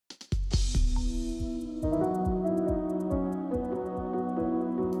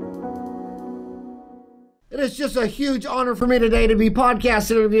is just a huge honor for me today to be podcast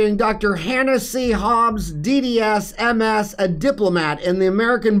interviewing Dr. Hana C. Hobbs, DDS, MS, a Diplomate in the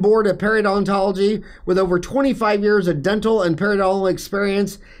American Board of Periodontology with over 25 years of dental and periodontal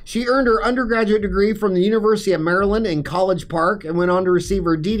experience. She earned her undergraduate degree from the University of Maryland in College Park and went on to receive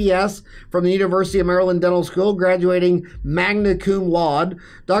her DDS from the University of Maryland Dental School, graduating Magna Cum Laude.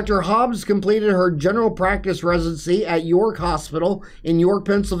 Dr. Hobbs completed her General Practice Residency at York Hospital in York,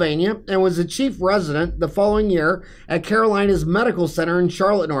 Pennsylvania, and was the chief resident the following year at Carolinas Medical Center in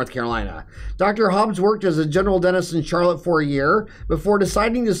Charlotte, North Carolina. Dr. Hobbs worked as a general dentist in Charlotte for a year before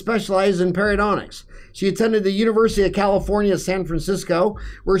deciding to specialize in periodontics. She attended the University of California, San Francisco,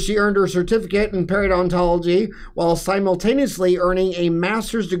 where she earned her certificate in periodontology while simultaneously earning a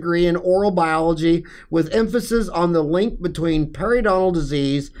master's degree in oral biology with emphasis on the link between periodontal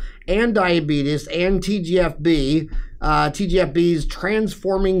disease and diabetes and TGFB. TGFB's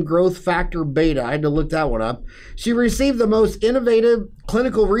transforming growth factor beta. I had to look that one up. She received the most innovative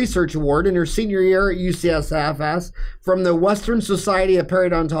clinical research award in her senior year at UCSF from the Western Society of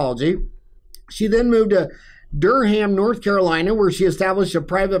Periodontology. She then moved to Durham, North Carolina, where she established a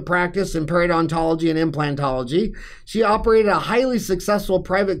private practice in periodontology and implantology. She operated a highly successful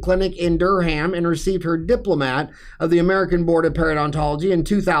private clinic in Durham and received her Diplomate of the American Board of Periodontology in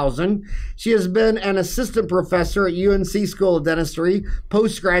 2000. She has been an assistant professor at UNC School of Dentistry,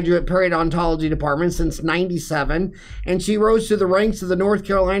 postgraduate periodontology department since '97, and she rose to the ranks of the North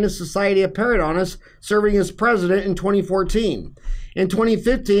Carolina Society of Periodontists, serving as president in 2014. In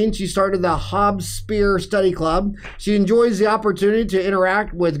 2015, she started the Hobbs Spear Study Club. She enjoys the opportunity to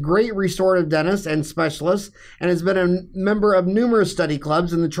interact with great restorative dentists and specialists and has been a member of numerous study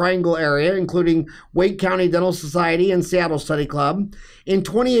clubs in the Triangle area, including Wake County Dental Society and Seattle Study Club. In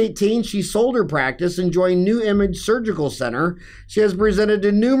 2018, she sold her practice and joined New Image Surgical Center. She has presented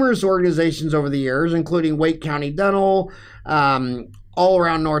to numerous organizations over the years, including Wake County Dental, all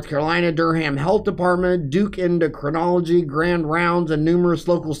around North Carolina, Durham Health Department, Duke Endocrinology, Grand Rounds, and numerous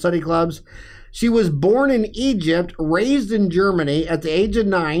local study clubs. She was born in Egypt, raised in Germany. At the age of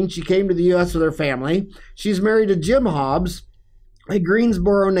 9, she came to the U.S. with her family. She's married to Jim Hobbs, a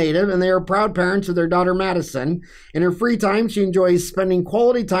Greensboro native, and they are proud parents of their daughter Madison. In her free time, she enjoys spending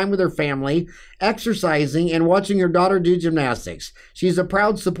quality time with her family, exercising, and watching her daughter do gymnastics. She's a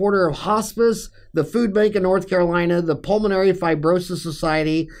proud supporter of hospice, the Food Bank of North Carolina, the Pulmonary Fibrosis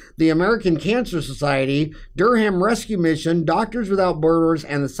Society, the American Cancer Society, Durham Rescue Mission, Doctors Without Borders,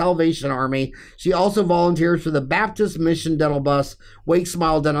 and the Salvation Army. She also volunteers for the Baptist Mission Dental Bus, Wake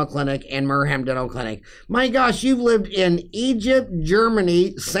Smile Dental Clinic, and Murham Dental Clinic. My gosh, you've lived in Egypt,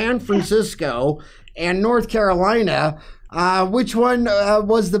 Germany, San Francisco, and North Carolina. Which one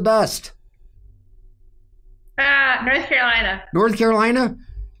was the best? North Carolina. North Carolina?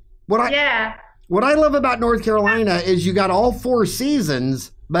 What I love about North Carolina is you got all 4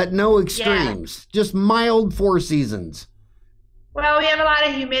 seasons, but no extremes. Yeah. Just mild 4 seasons. Well, we have a lot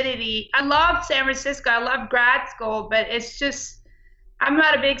of humidity. I love San Francisco. I love grad school, but it's just, I'm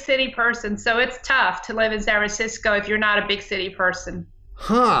not a big city person, so it's tough to live in San Francisco if you're not a big city person.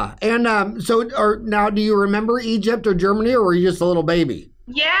 Huh. And now, do you remember Egypt or Germany, or were you just a little baby?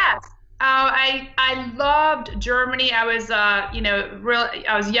 Yes. I loved Germany. I was,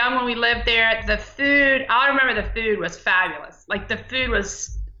 I was young when we lived there. The food, I remember the food was fabulous. Like, the food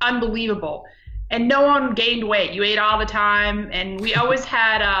was unbelievable. And no one gained weight. You ate all the time. And we always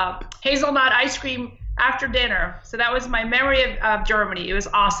had hazelnut ice cream after dinner. So that was my memory of Germany. It was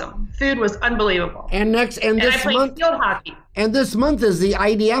awesome. Food was unbelievable. And this I played field hockey. And this month is the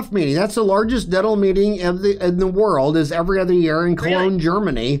IDF meeting. That's the largest dental meeting in the world. Is every other year in Cologne,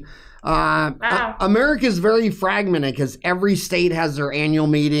 Germany. Wow. America is very fragmented because every state has their annual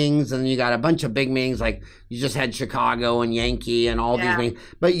meetings, and you got a bunch of big meetings, like you just had Chicago and Yankee and all these meetings.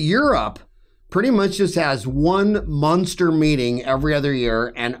 But Europe pretty much just has one monster meeting every other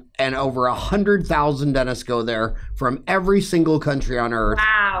year, and over 100,000 dentists go there from every single country on earth.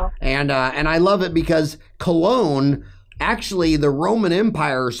 Wow. And I love it because Cologne, actually, the Roman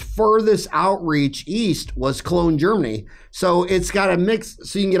Empire's furthest outreach east was Cologne, Germany. So it's got a mix.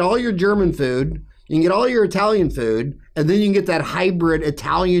 So you can get all your German food, you can get all your Italian food, and then you can get that hybrid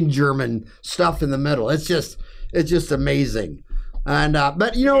Italian-German stuff in the middle. It's just amazing. And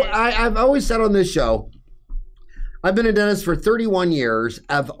but you know, I've always said on this show, I've been a dentist for 31 years.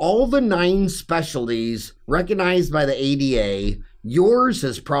 Of all the 9 specialties recognized by the ADA, yours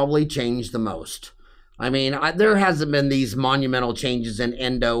has probably changed the most. I mean, there hasn't been these monumental changes in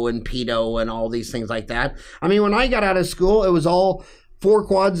endo and pedo and all these things like that. I mean, when I got out of school, it was all 4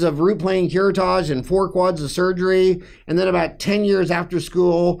 quads of root plane curettage and 4 quads of surgery. And then about 10 years after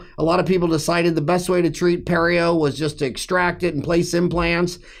school, a lot of people decided the best way to treat perio was just to extract it and place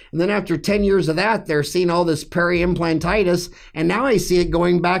implants. And then after 10 years of that, they're seeing all this peri-implantitis. And now I see it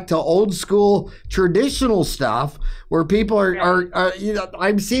going back to old school traditional stuff where people are you know,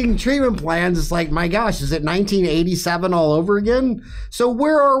 I'm seeing treatment plans. It's like, my gosh, is it 1987 all over again? So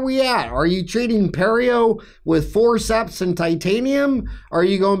where are we at? Are you treating perio with forceps and titanium? Or are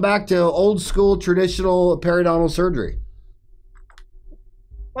you going back to old school traditional periodontal surgery?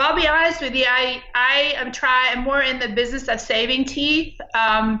 Well, I'll be honest with you. I'm more in the business of saving teeth,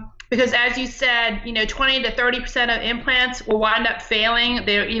 because as you said, you know, 20 to 30% of implants will wind up failing.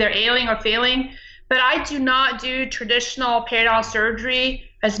 They're either ailing or failing. But I do not do traditional periodontal surgery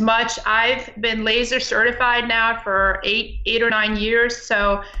as much. I've been laser certified now for eight or 9 years.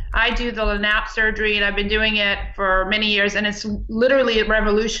 So I do the LANAP surgery, and I've been doing it for many years, and it's literally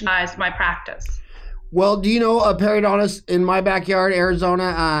revolutionized my practice. Well, do you know a periodontist in my backyard,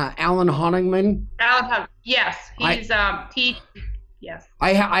 Arizona, Alan Honigman? Yes, yes.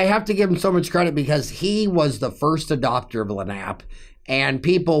 I have to give him so much credit because he was the first adopter of LANAP, and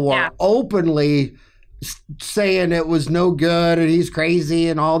people were openly saying it was no good and he's crazy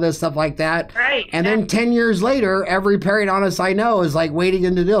and all this stuff like that. Right. And then 10 years later, every periodontist I know is like waiting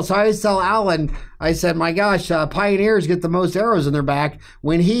in the deal. So I always tell Alan, I said, my gosh, pioneers get the most arrows in their back.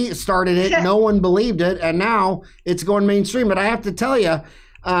 When he started it, no one believed it. And now it's going mainstream. But I have to tell you,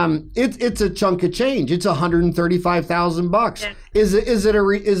 it's a chunk of change. It's $135,000. Yeah. Is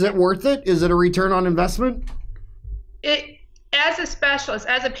it worth it? Is it a return on investment? As a specialist,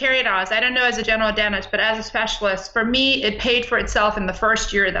 as a periodontist, I don't know as a general dentist, but as a specialist, for me, it paid for itself in the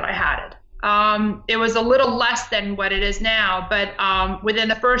first year that I had it. It was a little less than what it is now, but within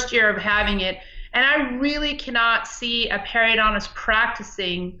the first year of having it. And I really cannot see a periodontist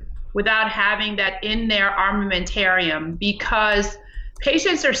practicing without having that in their armamentarium, because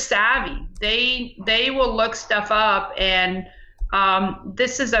patients are savvy. They will look stuff up, and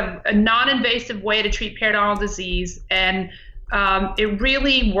this is a non-invasive way to treat periodontal disease, and it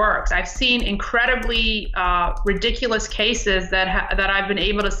really works. I've seen incredibly ridiculous cases that I've been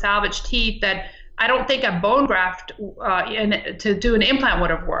able to salvage teeth that I don't think a bone graft to do an implant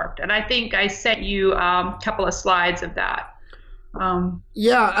would have worked. And I think I sent you a couple of slides of that. For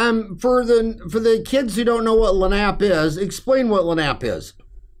the kids who don't know what LANAP is, explain what LANAP is.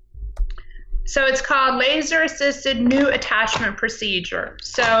 So it's called Laser Assisted New Attachment Procedure.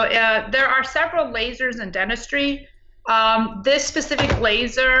 So there are several lasers in dentistry. This specific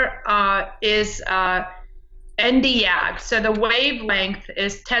laser is Nd:YAG. So the wavelength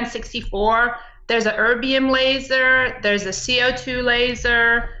is 1064. There's an erbium laser, there's a CO2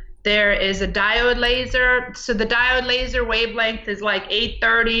 laser, there is a diode laser. So the diode laser wavelength is like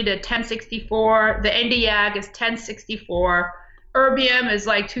 830 to 1064. The Nd:YAG is 1064. Erbium is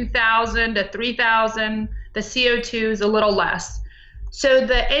like 2000 to 3000. The CO2 is a little less. So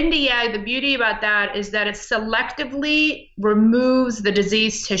the Nd:YAG, the beauty about that is that it selectively removes the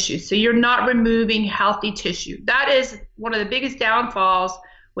diseased tissue. So you're not removing healthy tissue. That is one of the biggest downfalls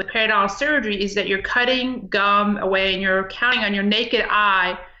with periodontal surgery, is that you're cutting gum away and you're counting on your naked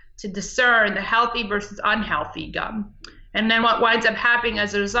eye to discern the healthy versus unhealthy gum. And then what winds up happening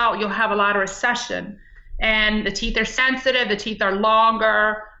as a result, you'll have a lot of recession. And the teeth are sensitive, the teeth are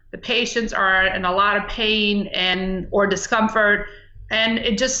longer, the patients are in a lot of pain or discomfort. And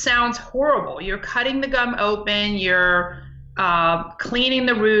it just sounds horrible. You're cutting the gum open, you're cleaning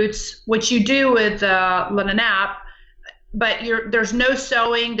the roots, which you do with LANAP, but there's no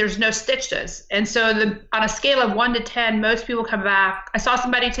sewing, there's no stitches. And so on a scale of 1 to 10, most people come back. I saw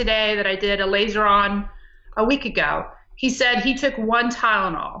somebody today that I did a laser on a week ago. He said he took 1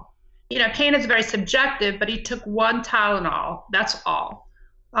 Tylenol. You know, pain is very subjective, but he took 1 Tylenol, that's all.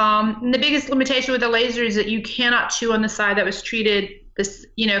 And the biggest limitation with the laser is that you cannot chew on the side that was treated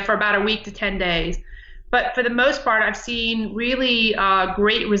for about a week to 10 days. But for the most part, I've seen really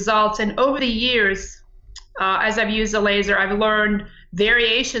great results. And over the years, as I've used the laser, I've learned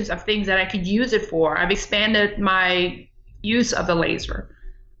variations of things that I could use it for. I've expanded my use of the laser.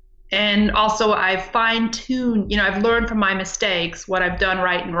 And also I've fine-tuned, I've learned from my mistakes what I've done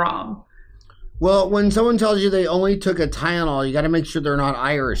right and wrong. Well, when someone tells you they only took a Tylenol, you got to make sure they're not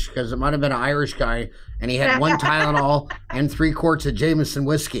Irish, because it might have been an Irish guy and he had 1 Tylenol and 3 quarts of Jameson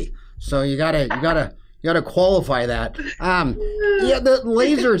whiskey. So you gotta qualify that. The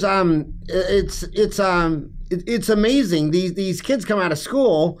lasers, it's amazing. These kids come out of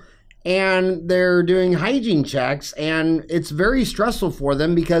school and they're doing hygiene checks, and it's very stressful for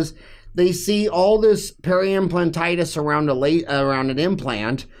them because they see all this peri-implantitis around around an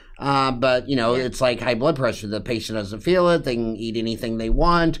implant, but it's like high blood pressure. The patient doesn't feel it. They can eat anything they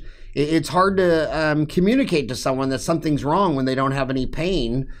want. It's hard to communicate to someone that something's wrong when they don't have any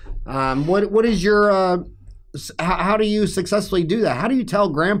pain. What is your how do you successfully do that? How do you tell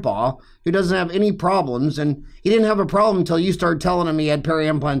grandpa who doesn't have any problems, and he didn't have a problem until you started telling him he had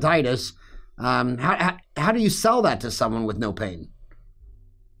peri-implantitis? How do you sell that to someone with no pain?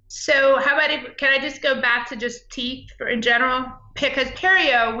 So how about can I just go back to just teeth in general? Because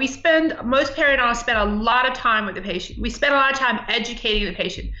most periodontologists spend a lot of time with the patient. We spend a lot of time educating the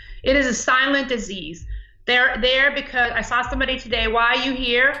patient. It is a silent disease. They're there because I saw somebody today. Why are you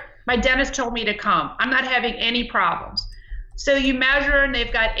here? My dentist told me to come. I'm not having any problems. So you measure, and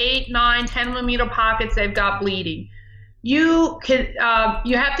they've got 8, 9, 10 millimeter pockets. They've got bleeding. You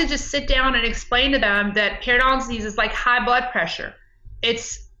have to just sit down and explain to them that periodontal disease is like high blood pressure.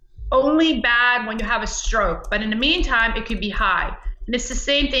 It's only bad when you have a stroke, but in the meantime, it could be high. And it's the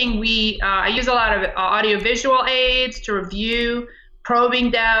same thing. I use a lot of audiovisual aids to review probing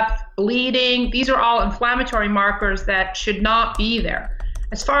depth, bleeding. These are all inflammatory markers that should not be there.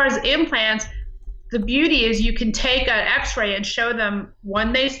 As far as implants, the beauty is you can take an x-ray and show them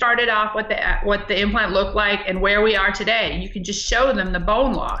when they started off what the implant looked like and where we are today. You can just show them the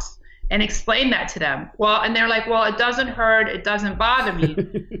bone loss and explain that to them. Well, and they're like, well, it doesn't hurt, it doesn't bother me.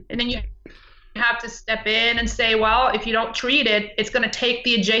 And then you have to step in and say, well, if you don't treat it, it's going to take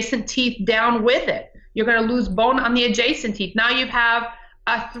the adjacent teeth down with it. You're going to lose bone on the adjacent teeth. Now you have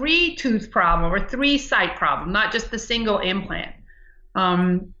a 3-tooth problem or 3-site problem, not just the single implant.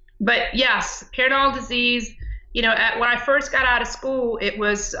 But yes, periodontal disease, when I first got out of school, it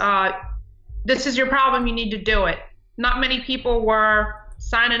was, this is your problem, you need to do it. Not many people were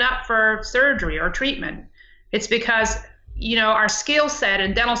signing up for surgery or treatment. It's because, our skill set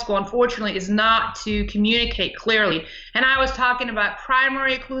in dental school, unfortunately, is not to communicate clearly. And I was talking about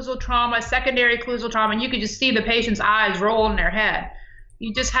primary occlusal trauma, secondary occlusal trauma, and you could just see the patient's eyes roll in their head.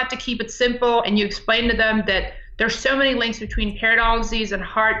 You just have to keep it simple, and you explain to them that there's so many links between periodontal disease and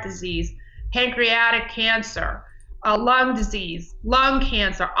heart disease, pancreatic cancer, lung disease, lung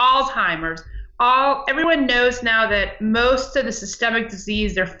cancer, Alzheimer's. Everyone knows now that most of the systemic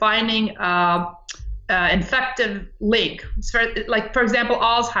disease, they're finding infective link. For example,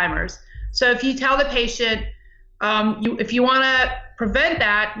 Alzheimer's. So if you tell the patient, if you want to prevent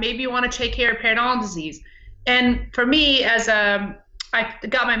that, maybe you want to take care of periodontal disease. And for me, I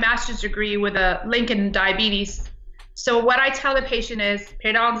got my master's degree with a link in diabetes. So what I tell the patient is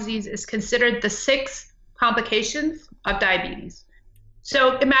periodontal disease is considered the 6 complications of diabetes.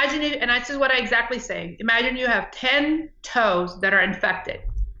 So imagine, and this is what I exactly say, imagine you have 10 toes that are infected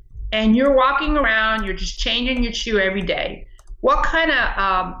and you're walking around, you're just changing your shoe every day. What kind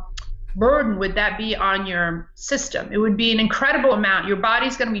of burden would that be on your system? It would be an incredible amount. Your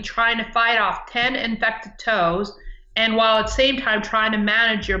body's going to be trying to fight off 10 infected toes, and while at the same time trying to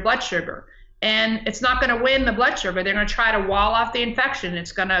manage your blood sugar. And it's not going to win the blood sugar. They're going to try to wall off the infection.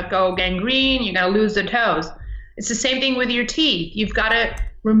 It's going to go gangrene. You're going to lose the toes. It's the same thing with your teeth. You've got to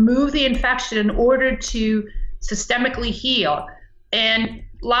remove the infection in order to systemically heal. And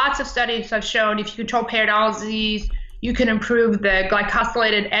lots of studies have shown if you control periodontal disease, you can improve the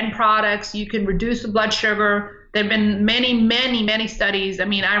glycosylated end products. You can reduce the blood sugar. There have been many, many, many studies. I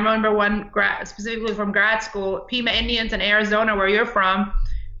mean, I remember one specifically from grad school, Pima Indians in Arizona, where you're from.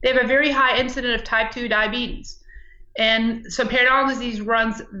 They have a very high incidence of type 2 diabetes. And so periodontal disease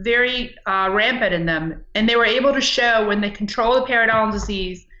runs very rampant in them. And they were able to show when they control the periodontal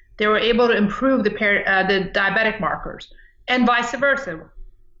disease, they were able to improve the diabetic markers, and vice versa.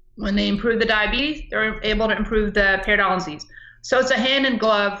 When they improve the diabetes, they're able to improve the periodontal disease. So it's a hand in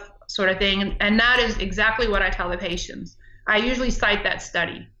glove sort of thing. And that is exactly what I tell the patients. I usually cite that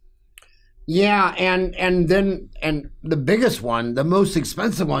study. Yeah, and the biggest one, the most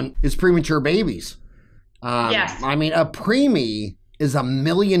expensive one, is premature babies. Yes. I mean, a preemie is $1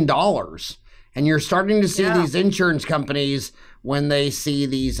 million, and you're starting to see these insurance companies when they see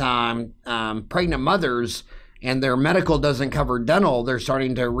these pregnant mothers and their medical doesn't cover dental. They're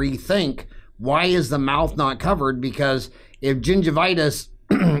starting to rethink, why is the mouth not covered? Because if gingivitis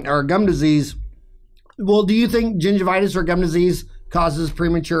or gum disease, well, do you think gingivitis or gum disease causes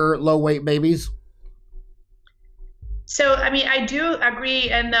premature low-weight babies? So, I mean, I do agree.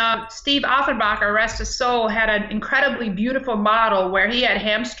 And Steve Offenbacher, rest his soul, had an incredibly beautiful model where he had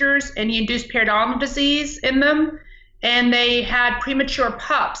hamsters and he induced periodontal disease in them. And they had premature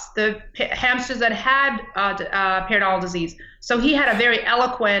pups, the hamsters that had periodontal disease. So he had a very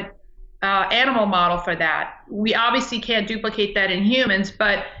eloquent animal model for that. We obviously can't duplicate that in humans,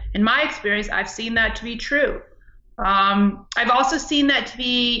 but in my experience, I've seen that to be true. I've also seen that to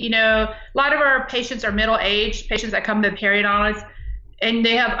be, a lot of our patients are middle-aged patients that come to the periodontist, and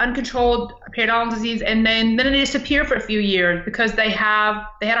they have uncontrolled periodontal disease, and then they disappear for a few years because they had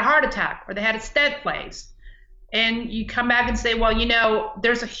a heart attack or they had a stent placed. And you come back and say, well,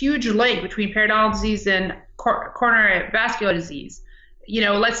 there's a huge link between periodontal disease and coronary vascular disease.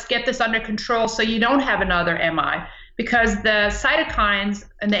 Let's get this under control so you don't have another MI, because the cytokines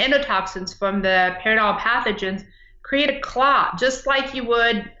and the endotoxins from the periodontal pathogens create a clot, just like you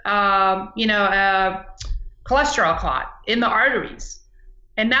would, a cholesterol clot in the arteries.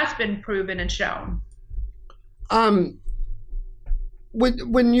 And that's been proven and shown.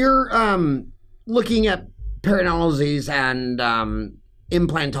 When you're looking at periodontal disease and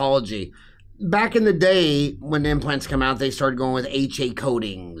implantology, back in the day when implants come out, they started going with HA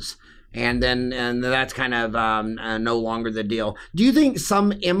coatings, and that's kind of no longer the deal. Do you think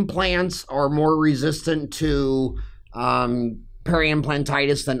some implants are more resistant to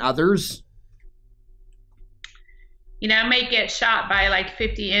periimplantitis than others? I may get shot by like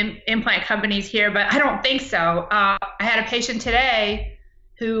 50 implant companies here, but I don't think so. I had a patient today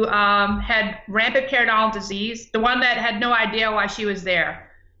who had rampant periodontal disease, the one that had no idea why she was there.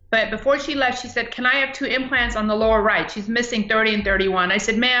 But before she left, she said, can I have 2 implants on the lower right? She's missing 30 and 31. I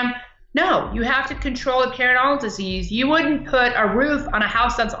said, ma'am, no, you have to control the periodontal disease. You wouldn't put a roof on a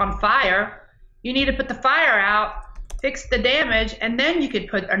house that's on fire. You need to put the fire out, fix the damage, and then you could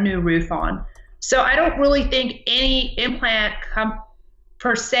put a new roof on. So I don't really think any implant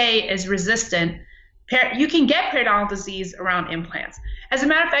per se is resistant. You can get periodontal disease around implants. As a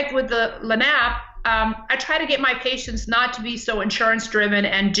matter of fact, with the LANAP, I try to get my patients not to be so insurance driven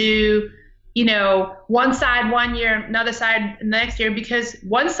and do, one side 1 year, another side the next year, because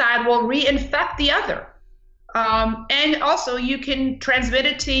one side will reinfect the other. And also you can transmit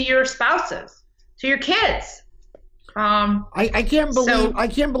it to your spouses, to your kids. I can't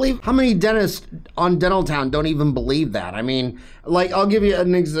believe how many dentists on Dental Town don't even believe that. I mean, like, I'll give you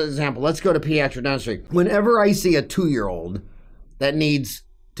an example. Let's go to pediatric dentistry. Whenever I see a 2-year-old that needs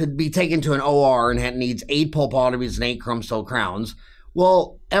to be taken to an OR and needs 8 pulpotomies and 8 chrome steel crowns,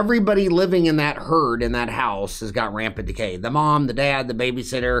 well, everybody living in that herd in that house has got rampant decay. The mom, the dad, the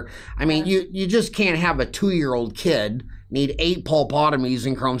babysitter. I mean, you just can't have a 2-year-old kid need 8 pulpotomies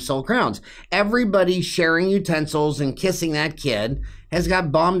and chrome steel crowns. Everybody sharing utensils and kissing that kid has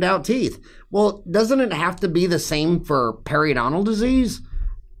got bombed out teeth. Well, doesn't it have to be the same for periodontal disease?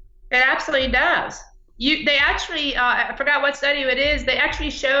 It absolutely does. They actually, I forgot what study it is, they actually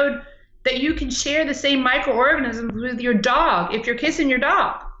showed that you can share the same microorganisms with your dog if you're kissing your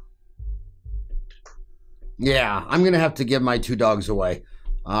dog. Yeah, I'm going to have to give my 2 dogs away.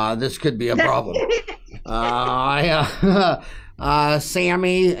 This could be a problem.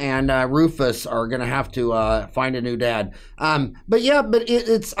 Sammy and Rufus are going to have to find a new dad. But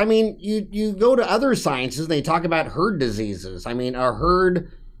it's, I mean, you go to other sciences, they talk about herd diseases. I mean, a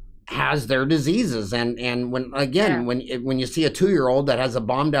herd has their diseases, and when you see a 2-year-old that has a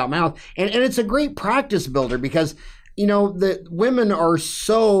bombed out mouth, and it's a great practice builder, because the women are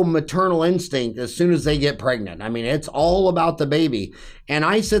so maternal instinct as soon as they get pregnant. I mean, it's all about the baby. And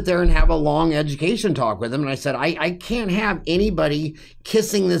I sit there and have a long education talk with them. And I said, I can't have anybody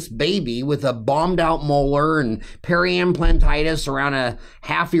kissing this baby with a bombed out molar and periimplantitis around a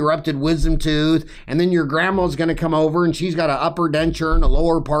half erupted wisdom tooth. And then your grandma's going to come over and she's got an upper denture and a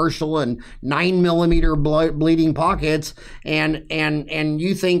lower partial and 9mm bleeding pockets. And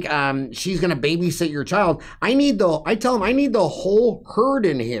you think she's going to babysit your child. I tell them I need the whole herd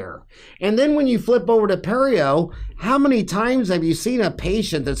in here. And then when you flip over to perio, how many times have you seen a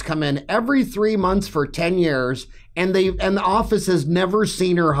patient that's come in every 3 months for 10 years and the office has never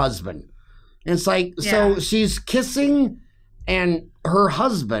seen her husband? And it's like, so she's kissing and her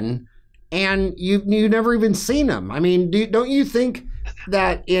husband, and you've never even seen him. I mean, don't you think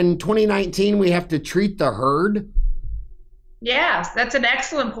that in 2019 we have to treat the herd? Yes, that's an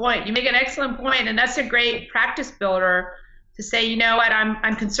excellent point. You make an excellent point, and that's a great practice builder to say, you know what,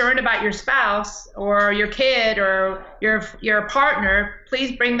 I'm concerned about your spouse or your kid or your partner.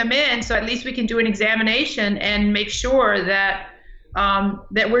 Please bring them in, so at least we can do an examination and make sure that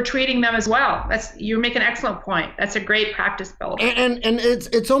that we're treating them as well. You make an excellent point. That's a great practice builder. And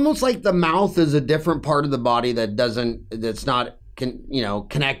it's almost like the mouth is a different part of the body that's not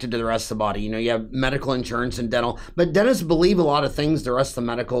connected to the rest of the body. You have medical insurance and dental, but dentists believe a lot of things the rest of the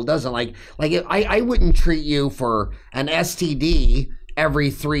medical doesn't. Like I wouldn't treat you for an STD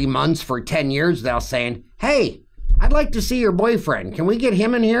every 3 months for 10 years without saying, hey, I'd like to see your boyfriend. Can we get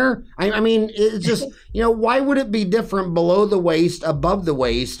him in here? I mean, it's just, why would it be different below the waist, above the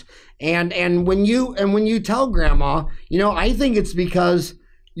waist? And when you tell grandma, I think it's because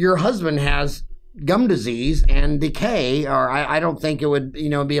your husband has gum disease and decay, or I don't think it would,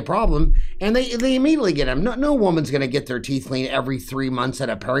 be a problem. And they immediately get him. No woman's going to get their teeth cleaned every 3 months at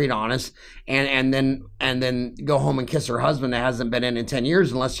a periodontist and then go home and kiss her husband that hasn't been in 10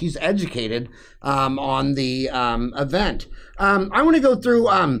 years unless she's educated on the event. I want to go through.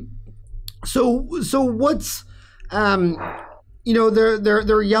 So what's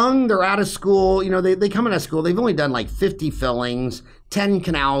they're young, they're out of school, they come out of school, they've only done like 50 fillings, 10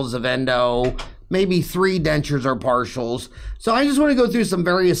 canals of endo, maybe 3 dentures or partials. So I just want to go through some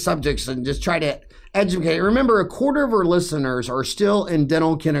various subjects and just try to educate. Remember, a quarter of our listeners are still in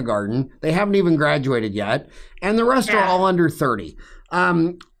dental kindergarten. They haven't even graduated yet. And the rest are all under 30.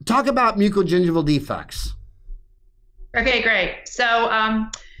 Talk about mucogingival defects. Okay, great. So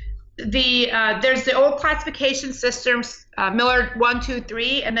there's the old classification systems, Miller 1, 2,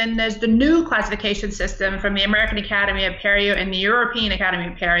 3, and then there's the new classification system from the American Academy of Perio and the European Academy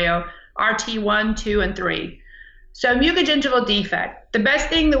of Perio, RT 1, 2, and 3. So mucogingival defect, the best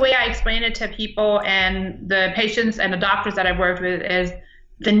thing, the way I explain it to people and the patients and the doctors that I've worked with, is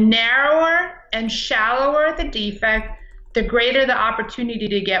the narrower and shallower the defect, the greater the opportunity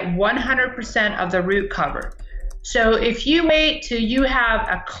to get 100% of the root covered. So if you wait till you have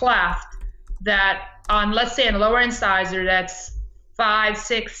a cleft that on, let's say, a lower incisor that's 5,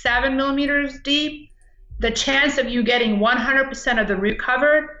 6, 7 millimeters deep, the chance of you getting 100% of the root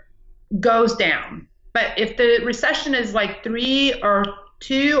covered goes down. But if the recession is like 3 or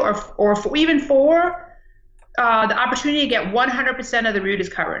 2 or even 4, the opportunity to get 100% of the root is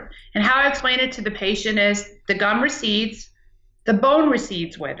covered. And how I explain it to the patient is the gum recedes, the bone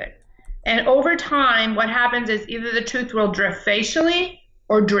recedes with it. And over time, what happens is either the tooth will drift facially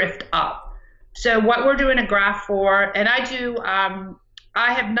or drift up. So what we're doing a graft for, and I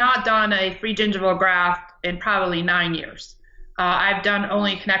have not done a free gingival graft in probably 9 years. I've done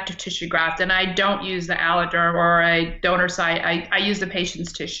only connective tissue graft, and I don't use the alloderm or a donor site. I use the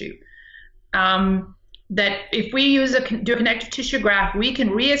patient's tissue. That if we do a connective tissue graft, we can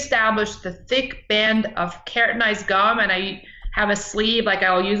reestablish the thick band of keratinized gum, and I have a sleeve, like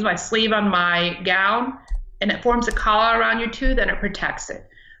I'll use my sleeve on my gown, and it forms a collar around your tooth and it protects it.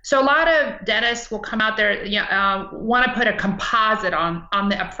 So a lot of dentists will come out there, want to put a composite on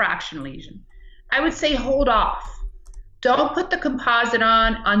the abfraction lesion. I would say hold off. Don't put the composite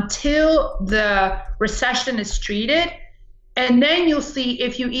on until the recession is treated, and then you'll see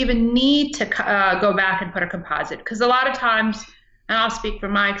if you even need to go back and put a composite. Because a lot of times, and I'll speak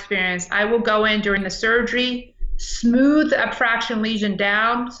from my experience, I will go in during the surgery, smooth the abfraction lesion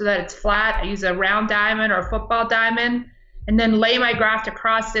down so that it's flat. I use a round diamond or a football diamond, and then lay my graft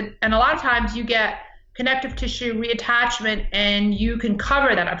across it. And a lot of times you get connective tissue reattachment and you can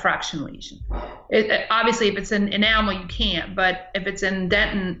cover that abfraction lesion. Obviously, if it's in enamel, you can't, but if it's in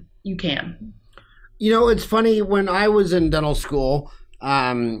dentin, you can. It's funny, when I was in dental school,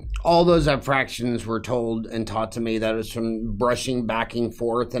 all those abfractions were told and taught to me that it was from brushing back and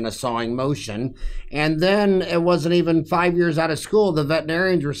forth in a sawing motion. And then it wasn't even 5 years out of school, the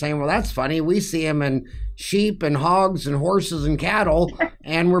veterinarians were saying, well, that's funny. We see them in sheep and hogs and horses and cattle,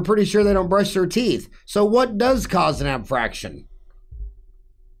 and we're pretty sure they don't brush their teeth. So what does cause an abfraction?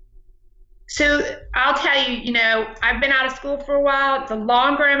 So I'll tell you, I've been out of school for a while. The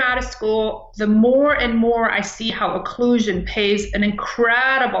longer I'm out of school, the more and more I see how occlusion plays an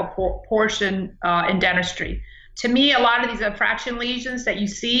incredible portion in dentistry. To me, a lot of these abfraction lesions that you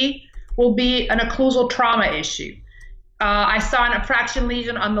see will be an occlusal trauma issue. I saw an abfraction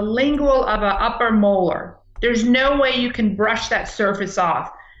lesion on the lingual of an upper molar. There's no way you can brush that surface off.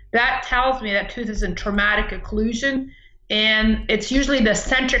 That tells me that tooth is in traumatic occlusion. And it's usually the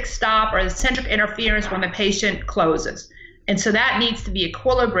centric stop or the centric interference when the patient closes. And so that needs to be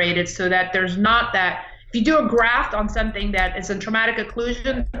equilibrated so that there's not that. If you do a graft on something that is in traumatic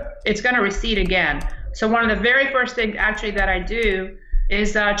occlusion, it's going to recede again. So one of the very first things actually that I do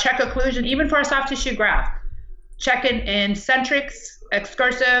is check occlusion, even for a soft tissue graft. Check in centrics,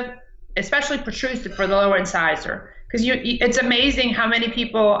 excursive, especially protrusive for the lower incisor. Because it's amazing how many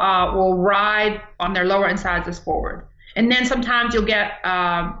people will ride on their lower incisors forward. And then sometimes you'll get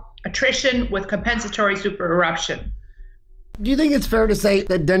attrition with compensatory supereruption. Do you think it's fair to say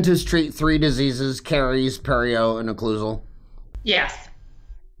that dentists treat 3 diseases: caries, perio, and occlusal? Yes,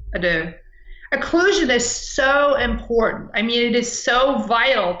 I do. Occlusion is so important. I mean, it is so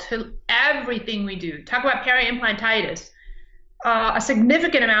vital to everything we do. Talk about periimplantitis. A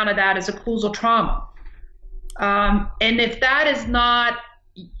significant amount of that is occlusal trauma. And if that is not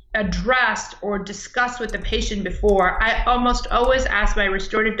addressed or discussed with the patient before, I almost always ask my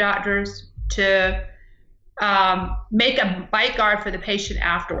restorative doctors to make a bite guard for the patient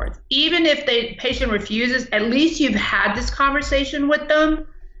afterwards. Even if the patient refuses, at least you've had this conversation with them.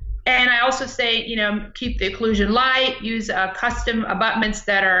 And I also say, keep the occlusion light, use custom abutments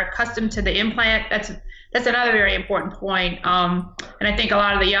that are custom to the implant. That's another very important point. And I think a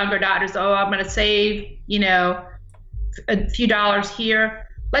lot of the younger doctors, I'm going to save, a few dollars here.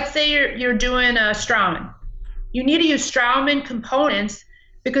 Let's say you're doing a Straumann. You need to use Straumann components,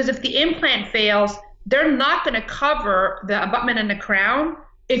 because if the implant fails, they're not going to cover the abutment and the crown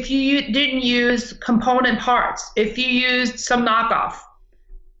if you didn't use component parts. If you used some knockoff,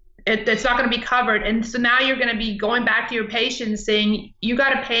 it's not going to be covered. And so now you're going to be going back to your patients saying, you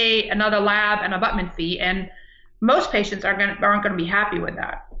got to pay another lab and abutment fee. And most patients aren't going to be happy with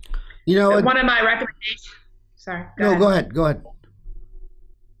that. One of my recommendations, sorry. Go ahead. One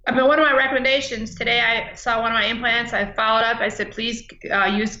of my recommendations today, I saw one of my implants. I followed up. I said, please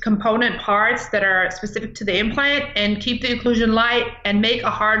use component parts that are specific to the implant and keep the occlusion light and make a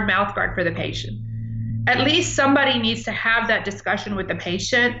hard mouth guard for the patient. At least somebody needs to have that discussion with the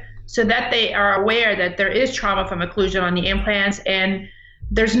patient so that they are aware that there is trauma from occlusion on the implants and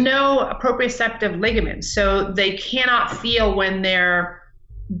there's no proprioceptive ligaments. So they cannot feel when they're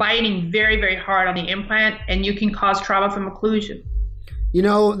biting very, very hard on the implant, and you can cause trauma from occlusion.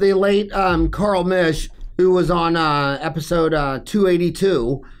 The late Carl Misch, who was on episode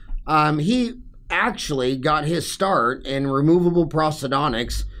 282, he actually got his start in removable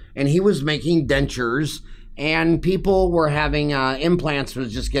prosthodontics, and he was making dentures, and people were having implants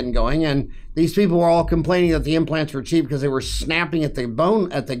was just getting going, and these people were all complaining that the implants were cheap because they were snapping at the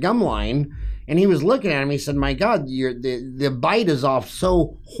bone, at the gum line, and he was looking at him. He said, my God, the bite is off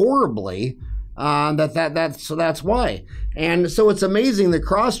so horribly. So that's why. And so it's amazing the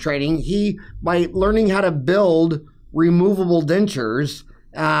cross training. By learning how to build removable dentures,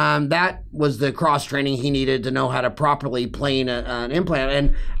 that was the cross training he needed to know how to properly plane an implant.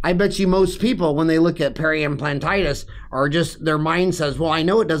 And I bet you most people, when they look at periimplantitis, are just, their mind says, well, I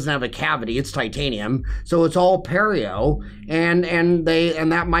know it doesn't have a cavity, it's titanium, so it's all perio, and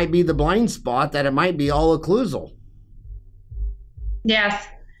that might be the blind spot, that it might be all occlusal. Yes.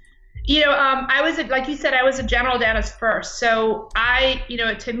 I was, like you said, I was a general dentist first. So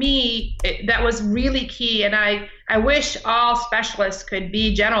to me, that was really key. And I wish all specialists could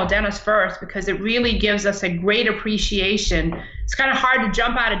be general dentists first, because it really gives us a great appreciation. It's kind of hard to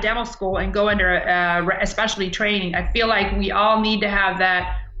jump out of dental school and go into a specialty training. I feel like we all need to have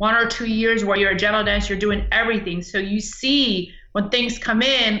that 1 or 2 years where you're a general dentist, you're doing everything. So you see when things come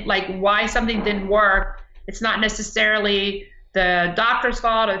in, like why something didn't work. It's not necessarily the doctor's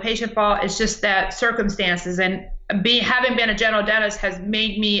fault or the patient fault. It's just that circumstances. And having been a general dentist has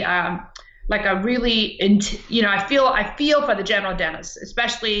made me like a really, I feel for the general dentist,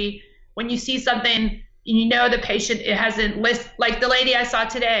 especially when you see something, the patient, it hasn't like the lady I saw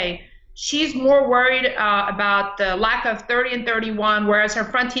today, she's more worried about the lack of 30 and 31, whereas her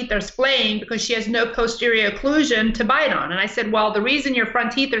front teeth are splaying because she has no posterior occlusion to bite on. And I said, well, the reason your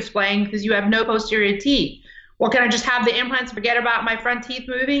front teeth are splaying because you have no posterior teeth. Well, can I just have the implants, forget about my front teeth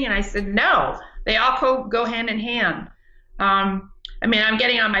moving? And I said, no, they all go hand in hand. I'm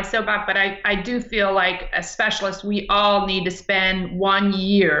getting on my soapbox, but I do feel like as specialists, we all need to spend 1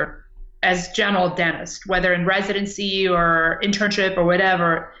 year as general dentists, whether in residency or internship or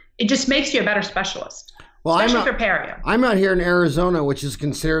whatever. It just makes you a better specialist, especially for perio. I'm out here in Arizona, which is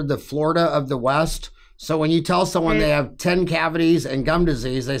considered the Florida of the West. So when you tell someone they have 10 cavities and gum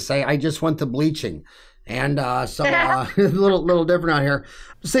disease, they say, I just went to bleaching. And a little different out here.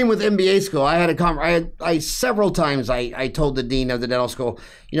 Same with MBA school. I had several times I told the dean of the dental school,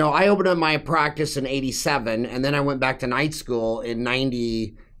 I opened up my practice in 87, and then I went back to night school in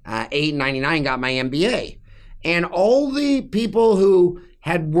 98, 99, got my MBA. And all the people who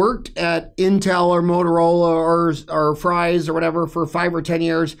had worked at Intel or Motorola or Fry's or whatever for 5 or 10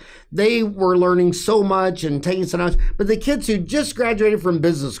 years, they were learning so much and taking so much. But the kids who just graduated from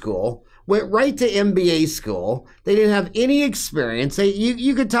business school went right to MBA school. They didn't have any experience.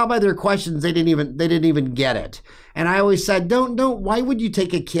 You could tell by their questions they didn't even get it. And I always said, don't. Why would you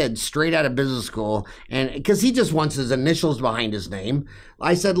take a kid straight out of business school, and because he just wants his initials behind his name?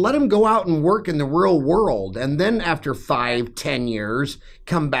 I said, let him go out and work in the real world, and then after 5, 10 years,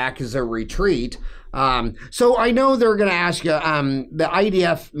 come back as a retreat. So I know they're going to ask you. The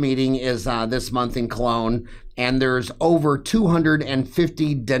IDF meeting is this month in Cologne. And there's over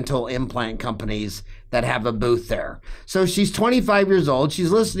 250 dental implant companies that have a booth there. So she's 25 years old.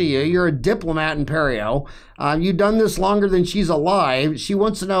 She's listening to you. You're a diplomat in perio. You've done this longer than she's alive. She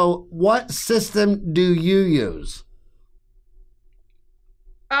wants to know, what system do you use?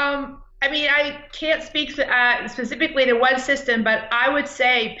 I mean, I can't speak specifically to one system, but I would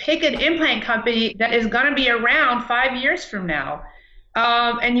say pick an implant company that is going to be around 5 years from now.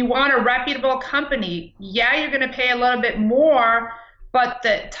 And you want a reputable company. Yeah, you're going to pay a little bit more, but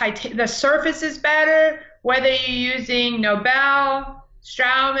the surface is better, whether you're using Nobel,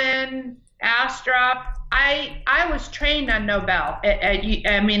 Straumann, Astra. I was trained on Nobel at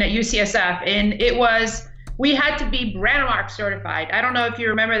UCSF, and we had to be Brandmark certified. I don't know if you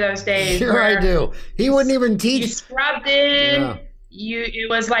remember those days. Sure, I do. He wouldn't even teach. You scrubbed in. Yeah. It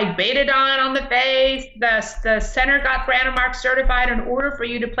was like Betadine on the face. The center got Brandmark certified in order for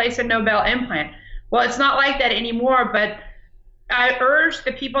you to place a Nobel implant. Well, it's not like that anymore, but I urge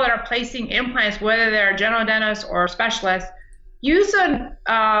the people that are placing implants, whether they're general dentists or specialists, use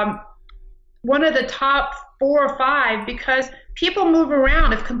one of the top 4 or 5, because people move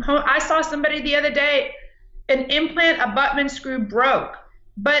around. I saw somebody the other day, an implant abutment screw broke,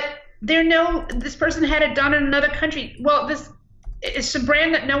 but this person had it done in another country. Well, it's a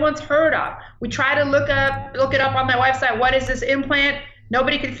brand that no one's heard of. We try to look it up on their website. What is this implant?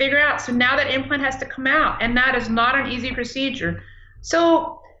 Nobody could figure out. So now that implant has to come out, and that is not an easy procedure.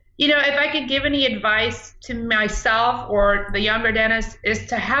 So, if I could give any advice to myself or the younger dentist, is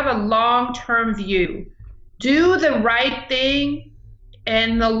to have a long-term view. Do the right thing.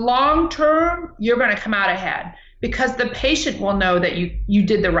 In the long term, you're going to come out ahead, because the patient will know that you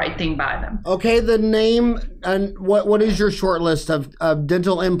did the right thing by them. Okay, the name, and what is your short list of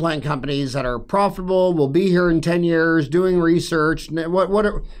dental implant companies that are profitable, will be here in 10 years, doing research? What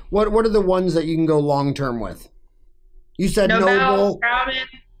are the ones that you can go long term with? You said Nobel,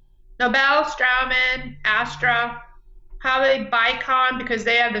 Straumann, Astra, probably Bicon, because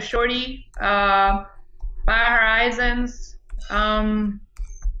they have the shorty, BioHorizons.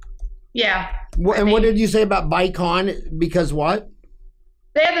 Yeah. What did you say about Bicon? Because what?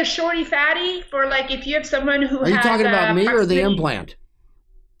 They have the shorty fatty for, like, if you have someone who Are you talking about me or the implant?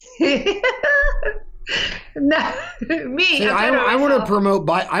 No, me. See, I want to promote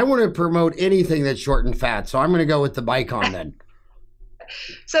I want to promote anything that's short and fat, so I'm going to go with the Bicon then.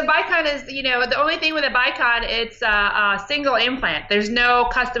 So Bicon is, the only thing with a Bicon, it's a single implant. There's no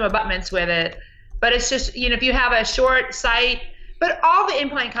custom abutments with it. But it's just, if you have a short site, but all the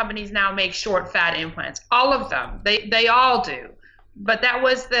implant companies now make short, fat implants. All of them. They all do. But that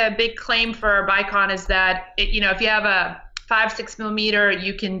was the big claim for Bicon, is that, if you have a 5-6 millimeter,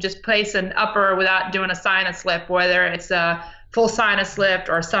 you can just place an upper without doing a sinus lift, whether it's a full sinus lift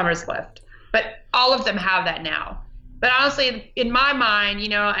or a Summers lift. But all of them have that now. But honestly, in my mind,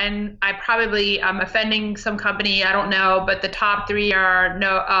 and I'm offending some company, I don't know, but the top 3 are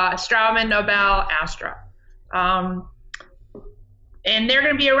Straumann, Nobel, Astra. And they're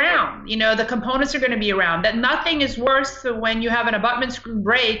going to be around. The components are going to be around. That nothing is worse than when you have an abutment screw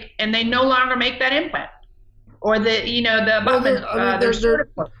break and they no longer make that implant. Or the abutment.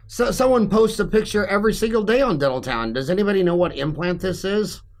 So someone posts a picture every single day on Dental Town. Does anybody know what implant this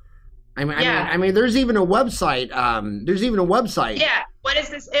is? I mean, there's even a website. Yeah. What is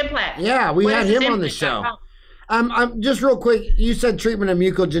this implant? Yeah, we had him on the show. Just real quick, you said treatment of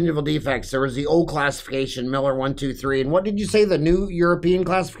mucogingival defects. There was the old classification, Miller 1, 2, 3. And what did you say the new European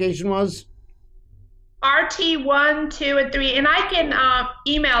classification was? RT 1, 2, and 3. And I can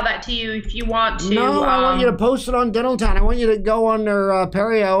email that to you if you want to. No, I want you to post it on Dental Town. I want you to go on their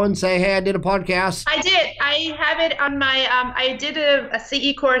Perio and say, hey, I did a podcast. I did. I have it on my, I did a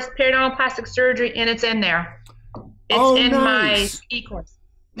CE course, Periodontal Plastic Surgery, and it's in there. It's in my CE course.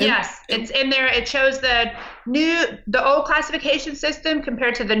 Yes, it's in there. It shows the old classification system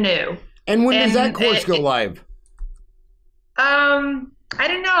compared to the new. And when does that course go live? I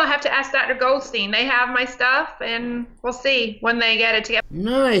don't know. I have to ask Dr. Goldstein. They have my stuff, and we'll see when they get it together.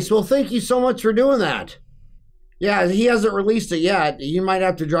 Nice. Well, thank you so much for doing that. Yeah, he hasn't released it yet. You might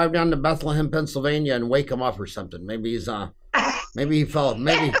have to drive down to Bethlehem, Pennsylvania, and wake him up or something. Maybe he's maybe he fell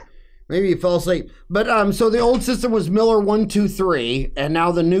asleep. But so the old system was Miller 1, 2, 3, and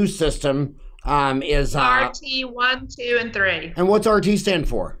now the new system is RT 1, 2, and 3. And what's RT stand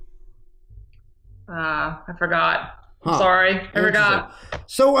for? I forgot. Sorry, I forgot.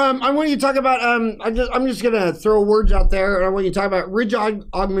 So I want you to talk about I'm just gonna throw words out there, and I want you to talk about ridge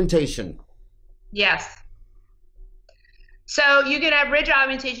augmentation. Yes. So you can have ridge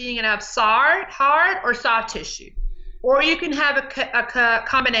augmentation. You can have hard or soft tissue, or you can have a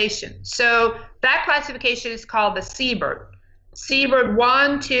combination. So that classification is called the Seabird. Seabird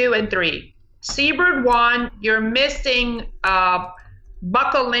 1, 2, and 3. Seabird 1, you're missing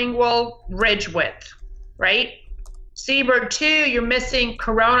buccolingual ridge width, right? Seabird 2, you're missing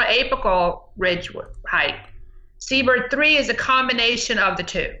corona-apical ridge height. Seabird 3 is a combination of the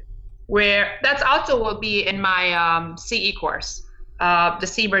two, where that's also will be in my CE course, the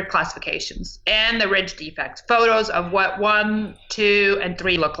Seabird classifications and the ridge defects, photos of what 1, 2, and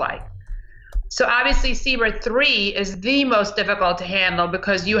 3 look like. So obviously Seabird 3 is the most difficult to handle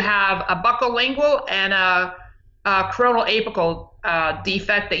because you have a buccolingual and a coronal apical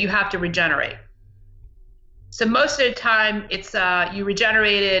defect that you have to regenerate. So most of the time it's you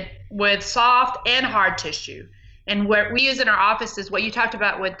regenerate it with soft and hard tissue. And what we use in our office is what you talked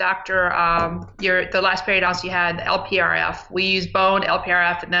about with Dr. The last periodontist you had, LPRF. We use bone,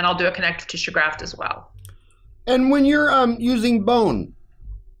 LPRF, and then I'll do a connective tissue graft as well. And when you're using bone,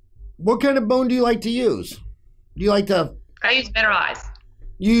 what kind of bone do you like to use? Do you like to? I use mineralized.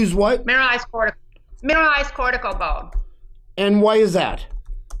 Use what? Mineralized cortical bone. And why is that?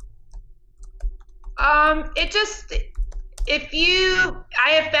 I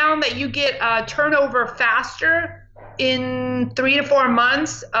have found that you get turnover faster in 3 to 4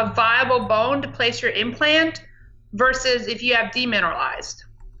 months of viable bone to place your implant versus if you have demineralized.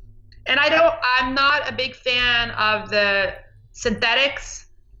 And I'm not a big fan of the synthetics.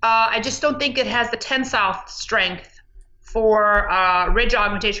 I just don't think it has the tensile strength for ridge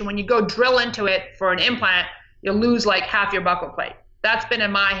augmentation. When you go drill into it for an implant, you'll lose like half your buccal plate. That's been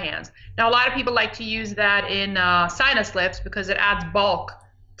in my hands. Now, a lot of people like to use that in sinus lifts because it adds bulk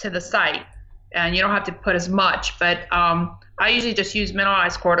to the site and you don't have to put as much. But I usually just use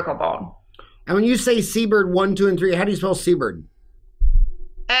mineralized cortical bone. And when you say Seabird 1, 2, and 3, how do you spell Seabird?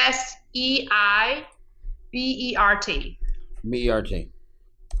 Seibert. Bert.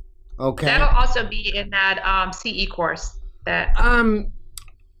 Okay. That'll also be in that CE course. That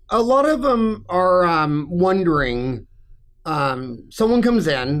a lot of them are wondering. Someone comes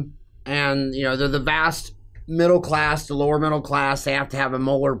in and, you know, they're the vast middle class to lower middle class. They have to have a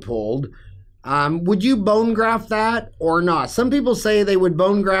molar pulled. Would you bone graft that or not? Some people say they would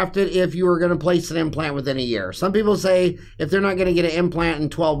bone graft it if you were going to place an implant within a year. Some people say if they're not going to get an implant in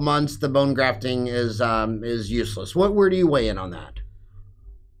 12 months, the bone grafting is useless. Where do you weigh in on that?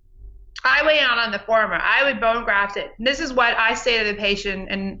 I weigh in on the former. I would bone graft it. And this is what I say to the patient,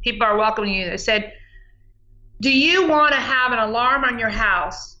 and people are welcoming you. They said, do you want to have an alarm on your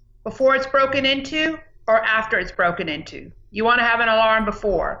house before it's broken into or after it's broken into? You want to have an alarm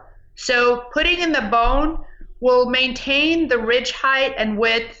before. So putting in the bone will maintain the ridge height and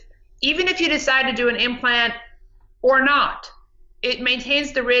width, even if you decide to do an implant or not. It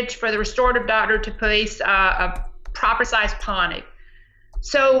maintains the ridge for the restorative doctor to place a proper size ponic.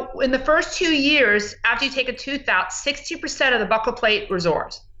 So in the first 2 years, after you take a tooth out, 60% of the buccal plate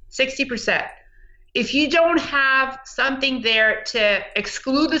resorbs, 60%. If you don't have something there to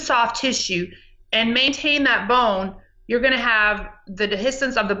exclude the soft tissue and maintain that bone, you're going to have the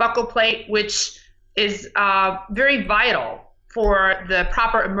dehiscence of the buccal plate, which is very vital for the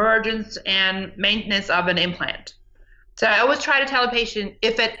proper emergence and maintenance of an implant. So I always try to tell a patient,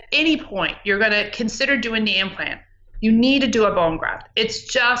 if at any point you're going to consider doing the implant, you need to do a bone graft. It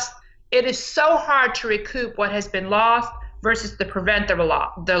is so hard to recoup what has been lost versus to prevent the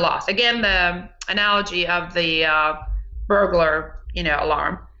loss. Again, the analogy of the burglar,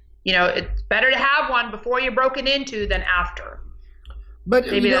 alarm. It's better to have one before you're broken into than after. But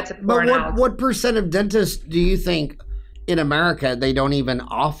maybe that's a poor analogy. What percent of dentists do you think in America they don't even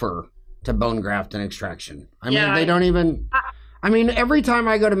offer to bone graft and extraction? I mean, they don't even. I mean, every time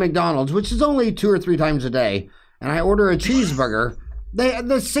I go to McDonald's, which is only 2 or 3 times a day, and I order a cheeseburger. The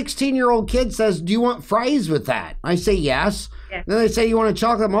 16-year-old kid says, do you want fries with that? I say yes. Yeah. Then they say, you want a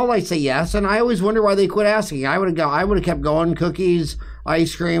chocolate mold? I say yes. And I always wonder why they quit asking. I would have kept going, cookies,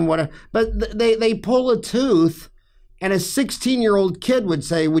 ice cream, whatever. But they pull a tooth, and a 16-year-old kid would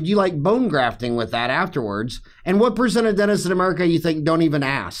say, would you like bone grafting with that afterwards? And what percent of dentists in America you think don't even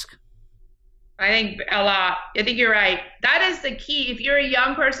ask? I think a lot. I think you're right. That is the key. If you're a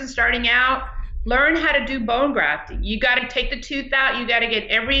young person starting out, learn how to do bone grafting. You got to take the tooth out. You got to get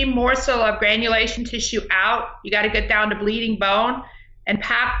every morsel of granulation tissue out. You got to get down to bleeding bone and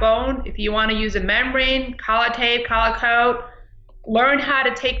pack bone. If you want to use a membrane, collar tape, collar coat, learn how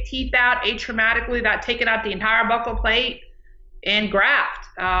to take teeth out atraumatically without taking out the entire buccal plate and graft.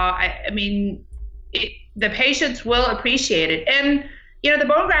 The patients will appreciate it. And, the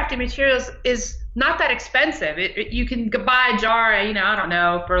bone grafting materials is not that expensive. You can buy a jar, I don't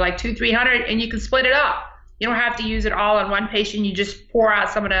know, for like $200-300, and you can split it up. You don't have to use it all on one patient. You just pour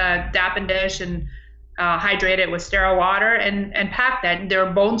out some of the DAP and dish and hydrate it with sterile water and pack that. And there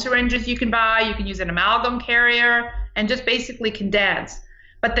are bone syringes you can buy. You can use an amalgam carrier and just basically condense.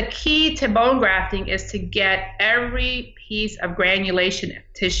 But the key to bone grafting is to get every piece of granulation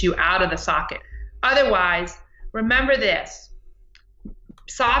tissue out of the socket. Otherwise, remember this,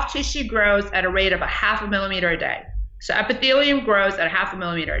 soft tissue grows at a rate of 0.5 millimeter a day. So epithelium grows at 0.5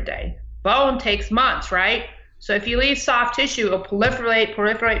 millimeter a day. Bone takes months, right? So if you leave soft tissue, it'll proliferate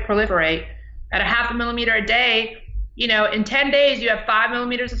at 0.5 millimeter a day. You know, in 10 days, you have 5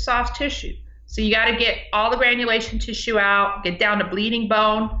 millimeters of soft tissue. So you got to get all the granulation tissue out, get down to bleeding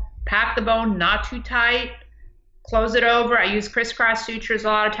bone, pack the bone not too tight, close it over. I use crisscross sutures a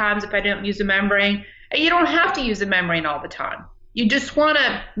lot of times if I don't use a membrane. And you don't have to use a membrane all the time. You just want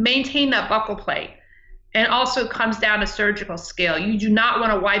to maintain that buccal plate. And also it comes down to surgical skill. You do not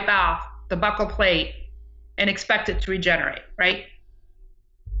want to wipe off the buccal plate and expect it to regenerate, right?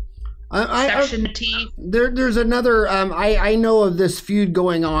 Section the teeth. There's another, I know of this feud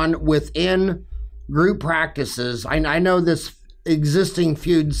going on within group practices. I know this existing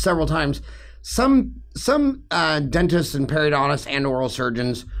feud several times. Some dentists and periodontists and oral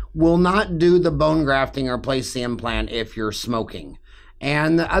surgeons will not do the bone grafting or place the implant if you're smoking.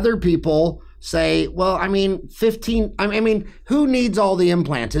 And the other people say, well, I mean, who needs all the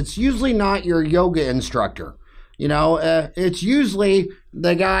implants? It's usually not your yoga instructor. You know, it's usually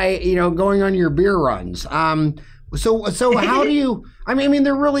the guy, you know, going on your beer runs. So how do you, I mean,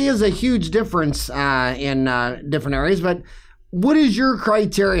 there really is a huge difference in different areas, but what is your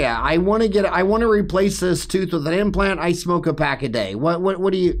criteria? I want to replace this tooth with an implant. I smoke a pack a day. Where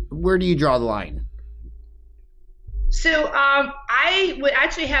do you draw the line? So I would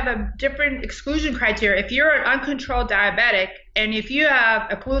actually have a different exclusion criteria. If you're an uncontrolled diabetic and if you have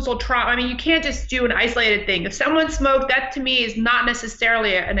occlusal trauma, I mean, you can't just do an isolated thing. If someone smoked, that to me is not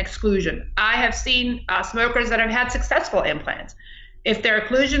necessarily an exclusion. I have seen smokers that have had successful implants. If their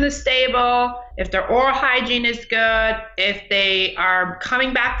occlusion is stable, if their oral hygiene is good, if they are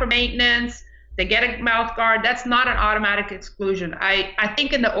coming back for maintenance, they get a mouth guard, that's not an automatic exclusion. I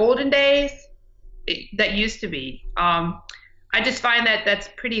think in the olden days, that used to be. I just find that that's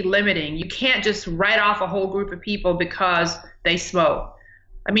pretty limiting. You can't just write off a whole group of people because they smoke.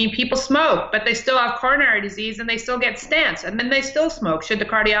 I mean, people smoke, but they still have coronary disease and they still get stents and then they still smoke. Should the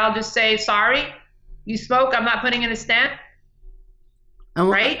cardiologist say, sorry, you smoke, I'm not putting in a stent?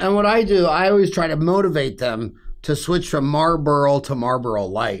 Right? And what I do, I always try to motivate them to switch from Marlboro to Marlboro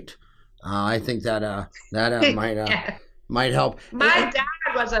Light. I think that might help. My dad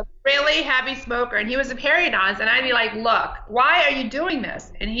was a really heavy smoker and he was a periodontist, and I'd be like, look, why are you doing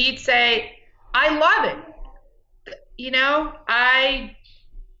this? And he'd say, I love it. You know, I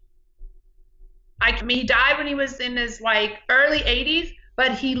mean, he died when he was in his like early 80s,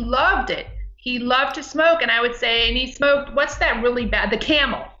 but he loved it. He loved to smoke. And I would say, and he smoked, what's that really bad? The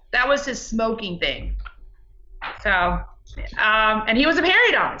Camel. That was his smoking thing. So, and he was a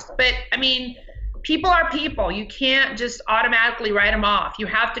periodontist, but I mean, people are people. You can't just automatically write them off. You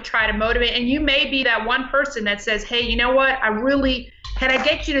have to try to motivate. And you may be that one person that says, hey, you know what? Can I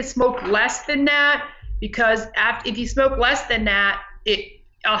get you to smoke less than that? Because if you smoke less than that,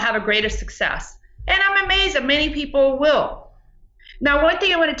 I'll have a greater success. And I'm amazed that many people will. Now, one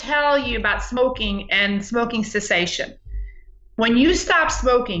thing I want to tell you about smoking and smoking cessation. When you stop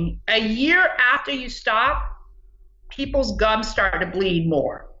smoking, a year after you stop, people's gums start to bleed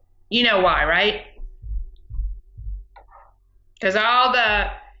more. You know why, right? Because all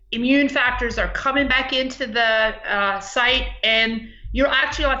the immune factors are coming back into the site, and you're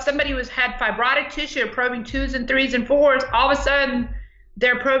actually like somebody who's had fibrotic tissue, probing 2s and 3s and 4s, all of a sudden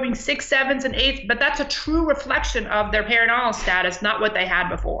they're probing 6s, 7s, and 8s, but that's a true reflection of their periodontal status, not what they had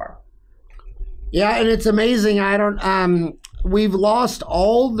before. Yeah, and it's amazing. We've lost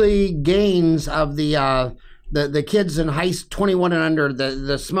all the gains of the kids in 21 and under.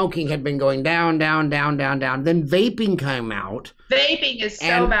 The smoking had been going down. Then vaping came out. Vaping is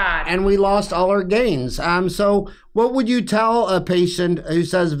so bad. And we lost all our gains. So what would you tell a patient who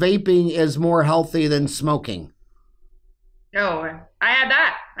says vaping is more healthy than smoking? No, I had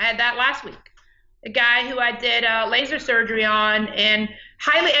that last week. A guy who I did laser surgery on, and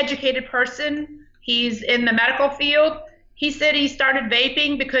highly educated person. He's in the medical field. He said he started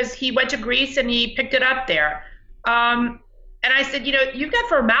vaping because he went to Greece and he picked it up there. And I said, you know, you've got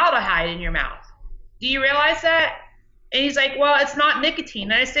formaldehyde in your mouth. Do you realize that? And he's like, well, it's not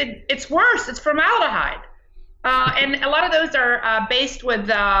nicotine. And I said, it's worse. It's formaldehyde. And a lot of those are based with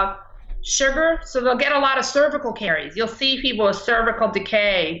sugar, so they'll get a lot of cervical caries. You'll see people with cervical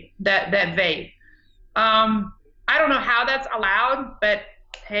decay that vape. I don't know how that's allowed, but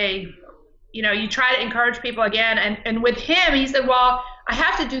hey, you try to encourage people again. And with him, he said, well, I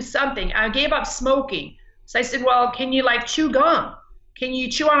have to do something. I gave up smoking. So I said, well, can you like chew gum? Can you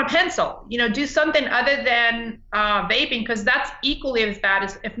chew on a pencil? Do something other than vaping, because that's equally as bad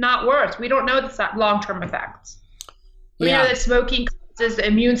as, if not worse. We don't know the long-term effects. We know that smoking causes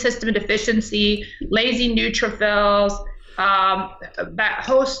immune system deficiency, lazy neutrophils,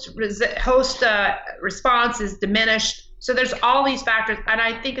 host response is diminished. So there's all these factors, and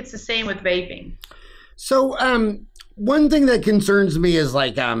I think it's the same with vaping. So one thing that concerns me is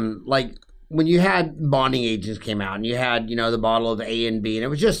like when you had bonding agents came out, and you had the bottle of A and B, and it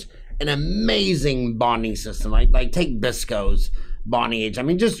was just an amazing bonding system. Like take Bisco's bonding agent. I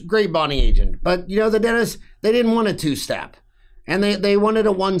mean, just great bonding agent. But the dentists, they didn't want a 2-step. And they wanted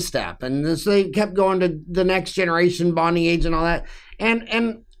a 1-step, and so they kept going to the next generation bonding agent and all that.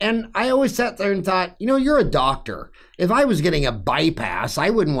 And I always sat there and thought, you're a doctor. If I was getting a bypass, I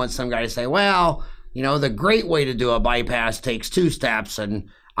wouldn't want some guy to say, well, the great way to do a bypass takes 2 steps, and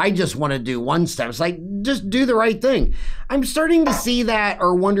I just want to do 1 step. It's like, just do the right thing. I'm starting to see that,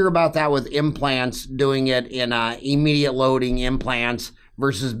 or wonder about that with implants, doing it in immediate loading implants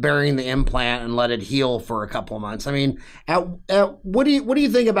versus burying the implant and let it heal for a couple of months. I mean, what do you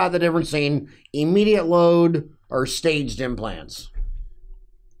think about the difference in immediate load or staged implants?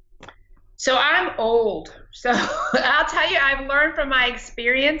 So I'm old. So I'll tell you, I've learned from my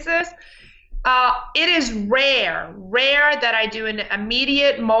experiences. It is rare that I do an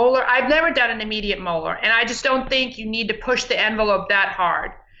immediate molar. I've never done an immediate molar, and I just don't think you need to push the envelope that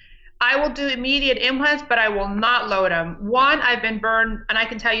hard. I will do immediate implants, but I will not load them. One, I've been burned, and I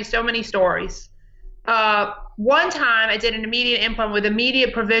can tell you so many stories. One time I did an immediate implant with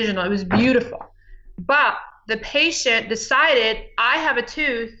immediate provisional. It was beautiful. But the patient decided, I have a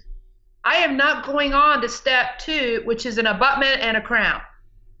tooth. I am not going on to step 2, which is an abutment and a crown.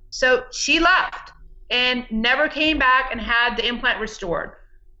 So she left and never came back and had the implant restored.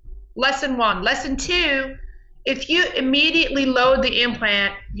 Lesson 1. Lesson 2, if you immediately load the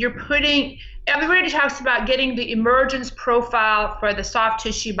implant, everybody talks about getting the emergence profile for the soft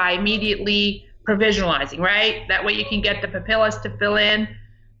tissue by immediately provisionalizing, right? That way you can get the papillas to fill in.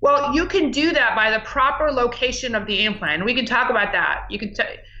 Well, you can do that by the proper location of the implant. And we can talk about that.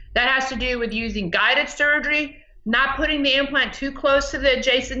 That has to do with using guided surgery, not putting the implant too close to the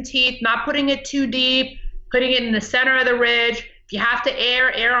adjacent teeth, not putting it too deep, putting it in the center of the ridge. If you have to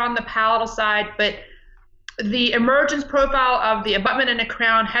err on the palatal side. But the emergence profile of the abutment and the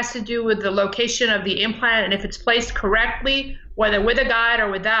crown has to do with the location of the implant, and if it's placed correctly, whether with a guide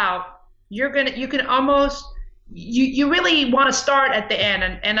or without, you really want to start at the end.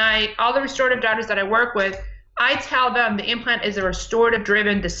 And all the restorative doctors that I work with, I tell them the implant is a restorative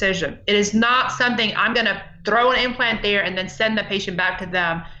driven decision. It is not something I'm going to throw an implant there and then send the patient back to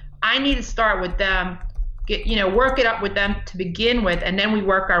them. I need to start with them, work it up with them to begin with, and then we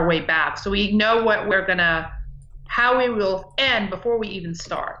work our way back. So we know how we will end before we even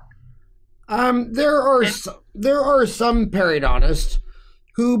start. There are some periodontists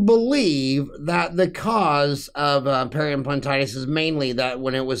who believe that the cause of periimplantitis is mainly that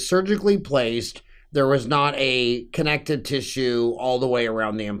when it was surgically placed, there was not a connective tissue all the way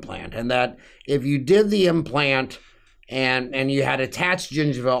around the implant, and that if you did the implant and you had attached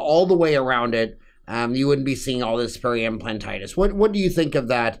gingiva all the way around it, you wouldn't be seeing all this periimplantitis. What do you think of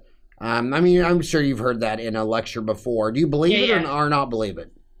that? I mean, I'm sure you've heard that in a lecture before. Do you believe it or not believe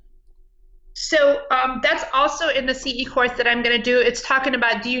it? So that's also in the CE course that I'm going to do. It's talking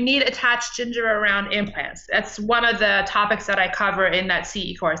about, do you need attached gingiva around implants? That's one of the topics that I cover in that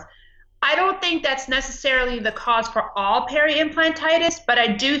CE course. I don't think that's necessarily the cause for all periimplantitis, but I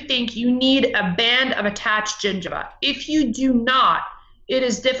do think you need a band of attached gingiva. If you do not, it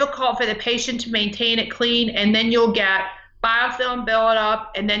is difficult for the patient to maintain it clean, and then you'll get biofilm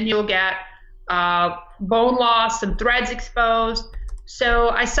buildup, and then you'll get bone loss, some threads exposed. So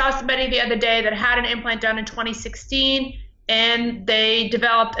I saw somebody the other day that had an implant done in 2016, and they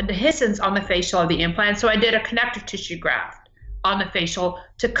developed a dehiscence on the facial of the implant. So I did a connective tissue graft on the facial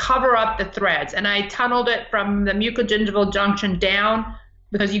to cover up the threads, and I tunneled it from the mucogingival junction down,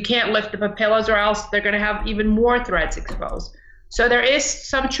 because you can't lift the papillas or else they're going to have even more threads exposed. So there is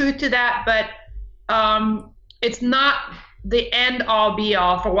some truth to that, but it's not the end all be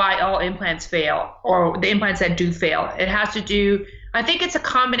all for why all implants fail, or the implants that do fail. It has to do, I think it's a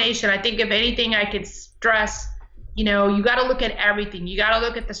combination. I think if anything I could stress, you got to look at everything. You got to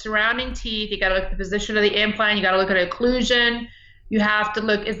look at the surrounding teeth. You got to look at the position of the implant. You got to look at occlusion. You have to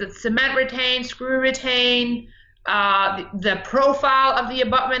look, is it cement retained, screw retained, the profile of the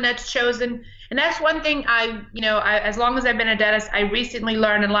abutment that's chosen. And that's one thing as long as I've been a dentist, I recently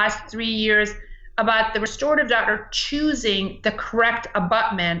learned in the last 3 years about the restorative doctor choosing the correct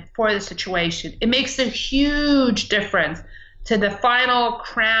abutment for the situation. It makes a huge difference to the final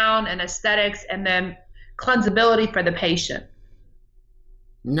crown and aesthetics and then cleansability for the patient.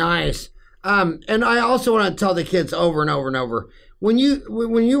 Nice. And I also want to tell the kids over and over and over, when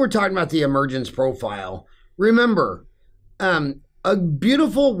you were talking about the emergence profile, remember, a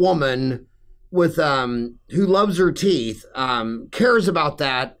beautiful woman with who loves her teeth cares about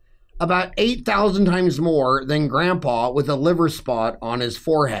that about 8,000 times more than grandpa with a liver spot on his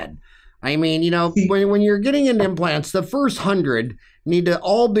forehead. I mean, when you're getting into implants, the first 100 need to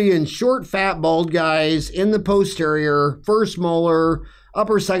all be in short, fat, bald guys in the posterior, first molar,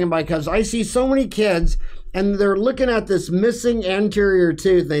 upper second, because I see so many kids and they're looking at this missing anterior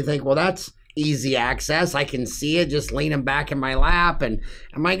tooth. And they think, well, that's easy access. I can see it, just leaning back in my lap. And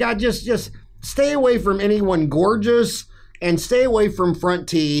my God, just stay away from anyone gorgeous and stay away from front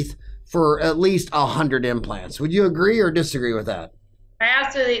teeth for at least 100 implants. Would you agree or disagree with that?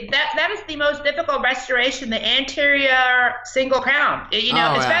 Absolutely. That is the most difficult restoration, the anterior single crown.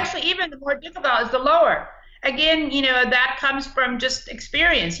 Especially even the more difficult is the lower. Again, that comes from just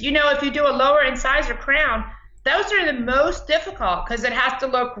experience. If you do a lower incisor crown, those are the most difficult because it has to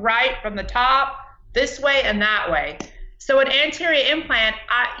look right from the top, this way and that way. So an anterior implant,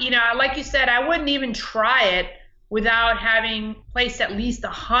 like you said, I wouldn't even try it without having placed at least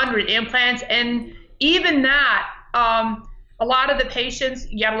 100 implants. And even that, a lot of the patients,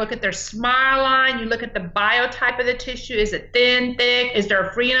 you got to look at their smile line. You look at the biotype of the tissue. Is it thin, thick? Is there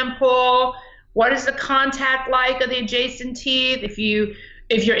a frenum pull? What is the contact like of the adjacent teeth? If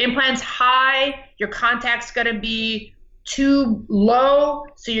your implant's high, your contact's going to be too low,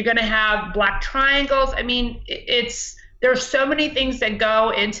 so you're going to have black triangles. I mean, there's so many things that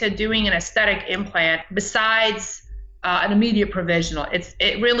go into doing an aesthetic implant besides an immediate provisional.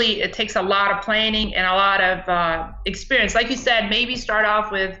 It takes a lot of planning and a lot of experience. Like you said, maybe start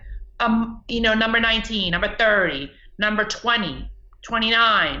off with number 19, number 30, number 20,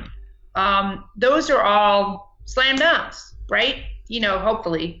 29. Those are all slam dunks, right?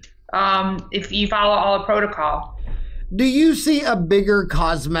 Hopefully, if you follow all the protocol. Do you see a bigger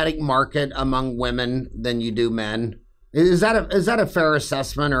cosmetic market among women than you do men? Is that a fair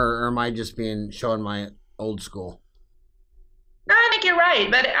assessment, or am I just showing my old school? No, I think you're right,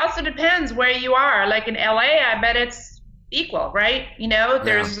 but it also depends where you are. Like in LA, I bet it's equal, right?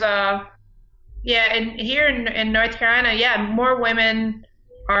 There's and here in North Carolina, more women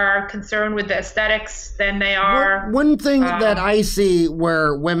are concerned with the aesthetics than they are. One thing that I see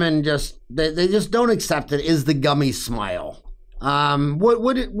where women they just don't accept it is the gummy smile.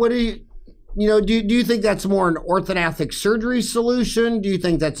 What do you do you think that's more an orthodontic surgery solution? Do you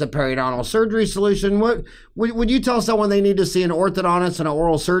think that's a periodontal surgery solution? What would you tell someone they need to see an orthodontist and an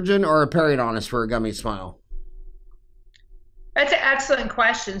oral surgeon or a periodontist for a gummy smile? That's an excellent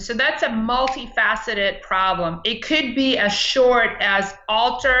question. So that's a multifaceted problem. It could be as short as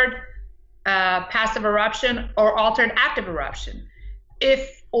altered passive eruption or altered active eruption.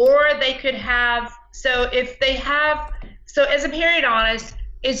 Or they could have, so as a periodontist,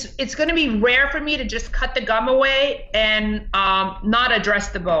 it's going to be rare for me to just cut the gum away and not address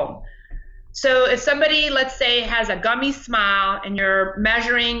the bone. So if somebody, let's say, has a gummy smile and you're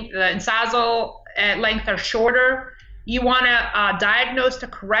measuring the incisal length are shorter, you want to diagnose the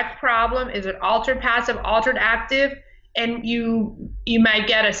correct problem. Is it altered passive, altered active? And you might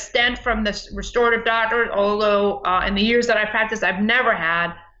get a stent from the restorative doctor, although in the years that I practiced, I've never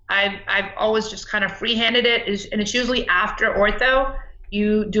had. I've always just kind of free-handed it, and it's usually after ortho.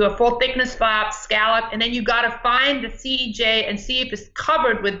 You do a full thickness flap, scallop, and then you got to find the CEJ and see if it's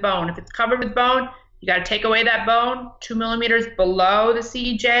covered with bone. If it's covered with bone, you got to take away that bone 2 millimeters below the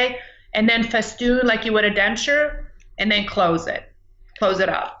CEJ, and then festoon like you would a denture, and then close it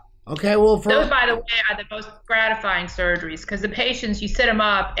up. Okay, well, those, by the way, are the most gratifying surgeries because the patients, you sit them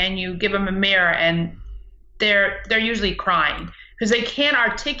up and you give them a mirror, and they're usually crying because they can't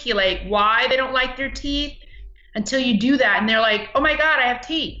articulate why they don't like their teeth until you do that, and they're like, "Oh my God, I have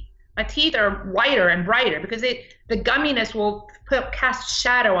teeth. My teeth are whiter and brighter," because the gumminess will cast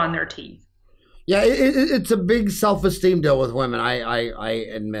shadow on their teeth. Yeah, it's a big self-esteem deal with women. I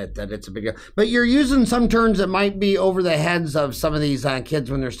admit that it's a big deal. But you're using some terms that might be over the heads of some of these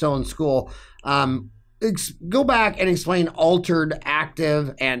kids when they're still in school. Go back and explain altered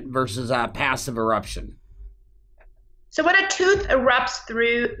active and versus passive eruption. So when a tooth erupts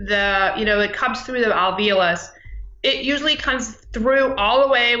through it comes through the alveolus, it usually comes through all the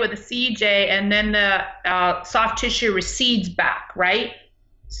way with the CJ, and then the soft tissue recedes back, right?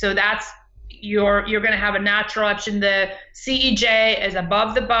 So that's you're going to have a natural eruption. The CEJ is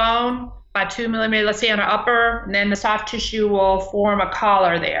above the bone by 2 millimeters, let's say on the upper, and then the soft tissue will form a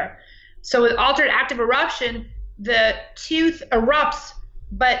collar there. So with altered active eruption, the tooth erupts,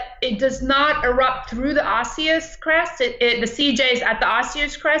 but it does not erupt through the osseous crest. The CEJ is at the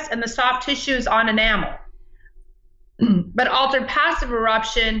osseous crest, and the soft tissue is on enamel. But altered passive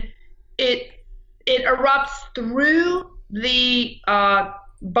eruption, it erupts through the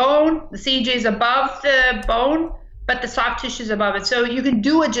bone. The CEJ is above the bone, but the soft tissue is above it. So you can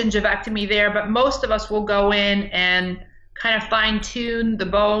do a gingivectomy there, but most of us will go in and kind of fine tune the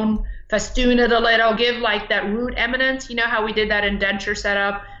bone, festoon it a little, give like that root eminence. You know how we did that in denture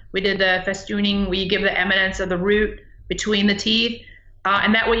setup? We did the festooning, we give the eminence of the root between the teeth,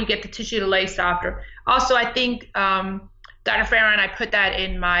 and that way you get the tissue to lay softer. Also, I think Dr. Farran, I put that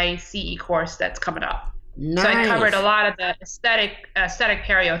in my CE course that's coming up. Nice. So I covered a lot of the aesthetic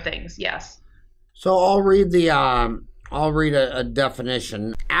perio things, yes. So I'll read a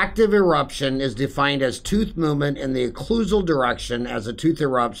definition. Active eruption is defined as tooth movement in the occlusal direction as a tooth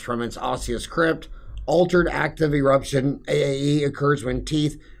erupts from its osseous crypt. Altered active eruption, AAE, occurs when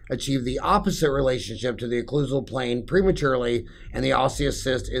teeth achieve the opposite relationship to the occlusal plane prematurely and the osseous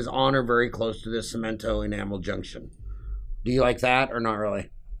cyst is on or very close to the cemento-enamel junction. Do you like that or not really?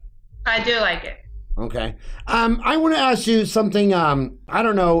 I do like it. Okay. I want to ask you something. I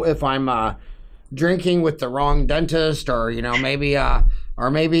don't know if I'm drinking with the wrong dentist, or maybe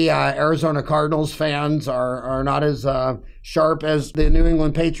Arizona Cardinals fans are not as sharp as the New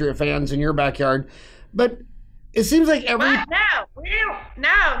England Patriot fans in your backyard, but it seems like every no,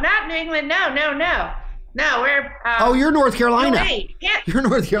 not New England, no, we're oh, you're North Carolina. You're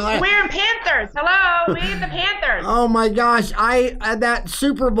North Carolina. We're in Panthers. Hello, we're the Panthers. Oh my gosh, that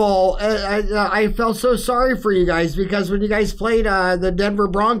Super Bowl, I felt so sorry for you guys, because when you guys played the Denver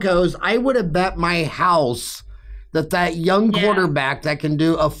Broncos, I would have bet my house that young quarterback that can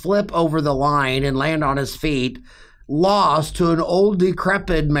do a flip over the line and land on his feet lost to an old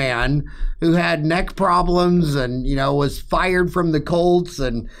decrepit man who had neck problems and was fired from the Colts.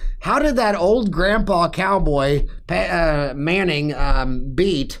 And how did that old grandpa cowboy Manning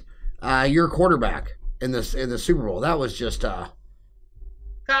beat your quarterback in the Super Bowl? That was just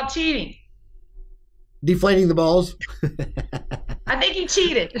called cheating. Deflating the balls. I think he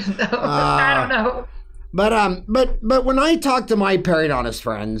cheated. I don't know. But when I talk to my periodontist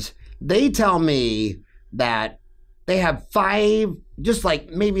friends, they tell me that they have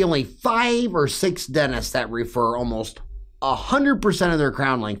maybe only 5 or 6 dentists that refer almost 100% of their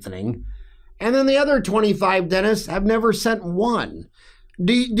crown lengthening. And then the other 25 dentists have never sent one.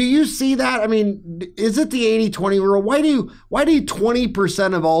 Do you see that? I mean, is it the 80-20 rule? Why do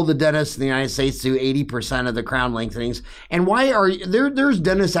 20% of all the dentists in the United States do 80% of the crown lengthenings? And why are there's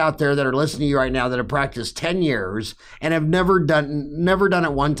dentists out there that are listening to you right now that have practiced 10 years and have never done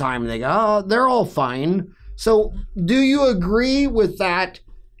it one time, and they go, oh, they're all fine. So do you agree with that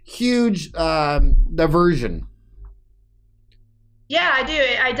huge diversion? Yeah, I do.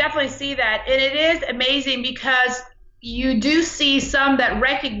 I definitely see that. And it is amazing because you do see some that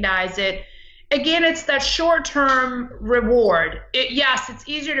recognize it. Again, it's that short-term reward. Yes, it's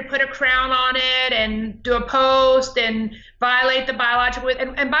easier to put a crown on it and do a post and violate the biological width.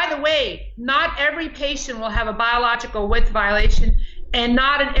 And by the way, not every patient will have a biological width violation, and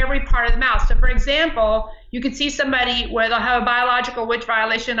not in every part of the mouth. So for example, you could see somebody where they'll have a biological width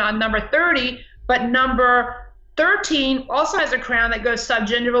violation on number 30, but number 13 also has a crown that goes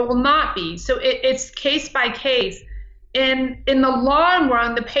subgingival, will not be. So it's case by case. In the long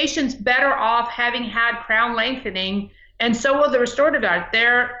run, the patient's better off having had crown lengthening, and so will the restorative guard.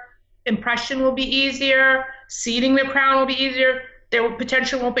 Their impression will be easier, seating the crown will be easier, there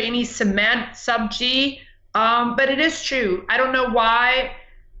potentially won't be any cement sub-G. But it is true. I don't know why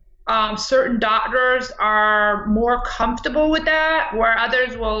certain doctors are more comfortable with that, where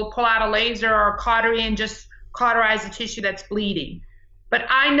others will pull out a laser or cautery and just cauterize the tissue that's bleeding. But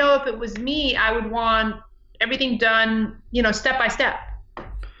I know if it was me, I would want everything done, step by step.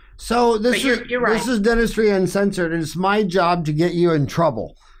 So you're right. This is Dentistry Uncensored, and it's my job to get you in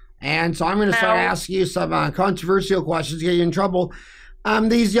trouble. And so I'm going to start asking you some controversial questions to get you in trouble.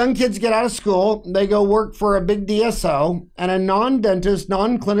 These young kids get out of school, they go work for a big DSO, and a non-dentist,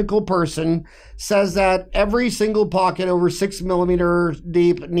 non-clinical person says that every single pocket over 6 millimeters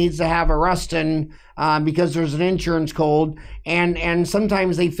deep needs to have a Rustin because there's an insurance code, and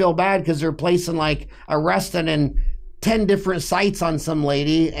sometimes they feel bad because they're placing like a Rustin in 10 different sites on some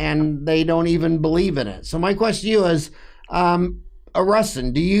lady, and they don't even believe in it. So my question to you is, a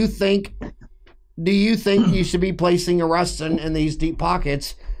Rustin, do you think you should be placing a Rustin in these deep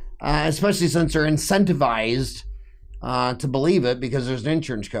pockets especially since they're incentivized to believe it because there's an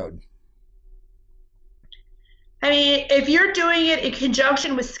insurance code? I mean, if you're doing it in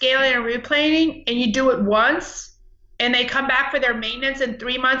conjunction with scaling and replaning and you do it once and they come back for their maintenance in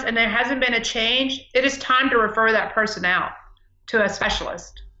 3 months and there hasn't been a change, it is time to refer that person out to a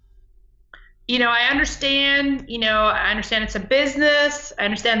specialist. I understand it's a business. I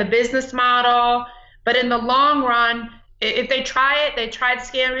understand the business model, but in the long run, if they try the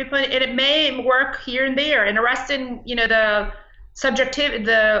scan and replane, and it may work here and there. And arrestin, the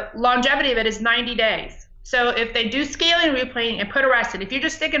longevity of it is 90 days. So if they do scaling and replaning and put arrestin, if you're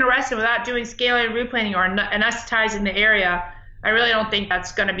just sticking arrestin without doing scaling and replaning or anesthetizing the area, I really don't think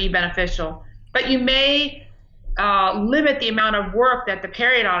that's going to be beneficial. But you may limit the amount of work that the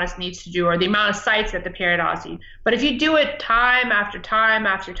periodontist needs to do or the amount of sites that the periodontist needs. But if you do it time after time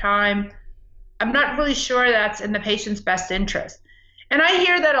after time, I'm not really sure that's in the patient's best interest. And I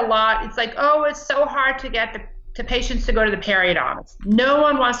hear that a lot. It's like, oh, it's so hard to get to patients to go to the periodontist. No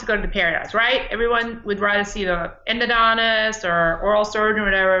one wants to go to the periodontist, right? Everyone would rather see the endodontist or oral surgeon or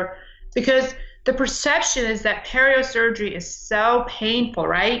whatever, because the perception is that periosurgery is so painful,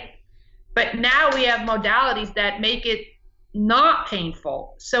 right? But now we have modalities that make it not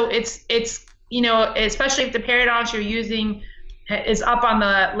painful. So it's especially if the periodontist you're using is up on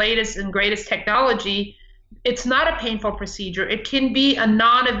the latest and greatest technology, it's not a painful procedure. It can be a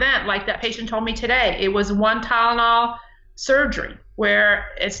non-event, like that patient told me today. It was one Tylenol surgery where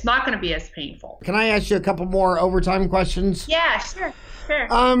it's not going to be as painful. Can I ask you a couple more overtime questions? Yeah, sure.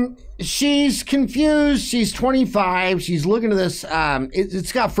 She's confused. She's 25. She's looking at this.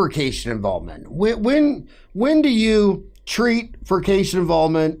 It's got furcation involvement. When do you treat furcation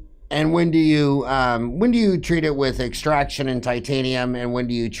involvement, and when do you treat it with extraction and titanium, and when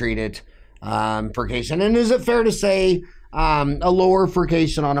do you treat it furcation? And is it fair to say a lower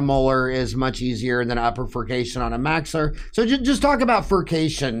furcation on a molar is much easier than upper furcation on a maxilla? So just talk about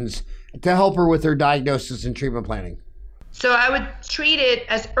furcations to help her with her diagnosis and treatment planning. So I would treat it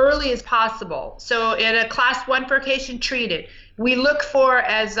as early as possible. So in a class 1 furcation, treat it. We look for,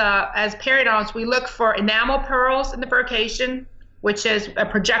 as periodontists, we look for enamel pearls in the furcation, which is a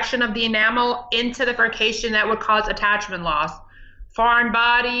projection of the enamel into the furcation that would cause attachment loss. Foreign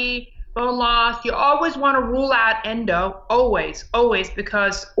body, bone loss, you always want to rule out endo, always,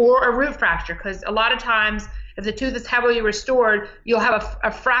 or a root fracture, because a lot of times if the tooth is heavily restored, you'll have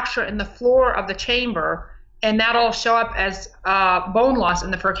a fracture in the floor of the chamber, and that'll show up as bone loss in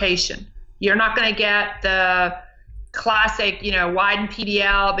the furcation. You're not going to get the classic, widened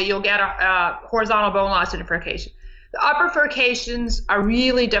PDL, but you'll get a horizontal bone loss in the furcation. The upper furcations are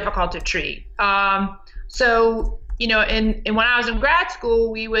really difficult to treat. So, when I was in grad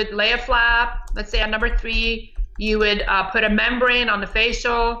school, we would lay a flap, let's say on number 3, you would put a membrane on the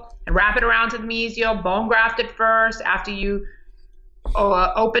facial and wrap it around to the mesial, bone graft it first. After you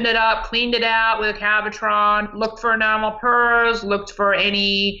opened it up, cleaned it out with a Cavitron, looked for enamel pearls, looked for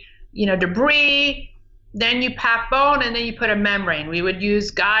any, debris. Then you pack bone, and then you put a membrane. We would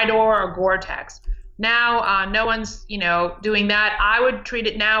use Guidor or Gore-Tex. Now, no one's, doing that. I would treat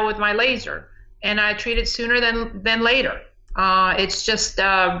it now with my laser, and I treat it sooner than later. It's just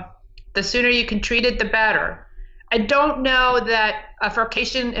the sooner you can treat it, the better. I don't know that a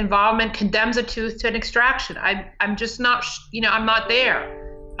furcation involvement condemns a tooth to an extraction. I'm just not, I'm not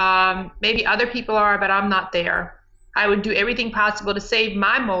there. Maybe other people are, but I'm not there. I would do everything possible to save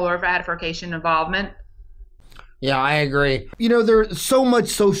my molar if I had a furcation involvement. Yeah, I agree. There's so much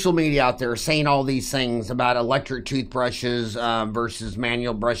social media out there saying all these things about electric toothbrushes versus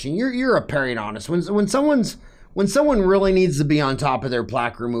manual brushing. You're a periodontist. When someone really needs to be on top of their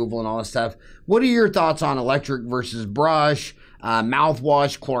plaque removal and all this stuff, what are your thoughts on electric versus brush,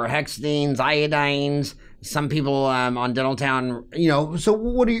 mouthwash, chlorhexidines, iodines? Some people on Dental Town, So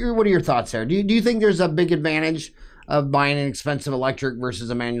what are your thoughts there? Do you think there's a big advantage of buying an expensive electric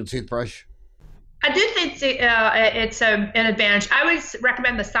versus a manual toothbrush? I do think it's an advantage. I would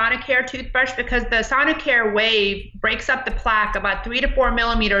recommend the Sonicare toothbrush because the Sonicare wave breaks up the plaque about 3 to 4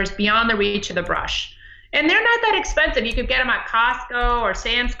 millimeters beyond the reach of the brush. And they're not that expensive. You could get them at Costco or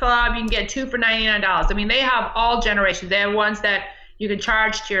Sam's Club. You can get 2 for $99. I mean, they have all generations. They have ones that you can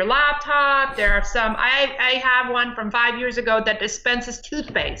charge to your laptop. There are some. I have one from 5 years ago that dispenses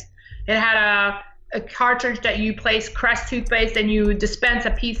toothpaste. It had a cartridge that you place Crest toothpaste and you dispense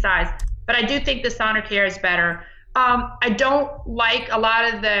a pea size. But I do think the Sonicare is better. I don't like a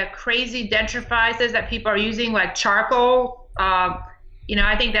lot of the crazy dentrifices that people are using, like charcoal.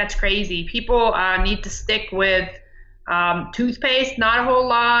 I think that's crazy. People need to stick with Toothpaste, not a whole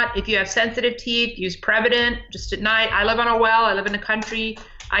lot. If you have sensitive teeth, use Prevident just at night. I live on a well. I live in the country.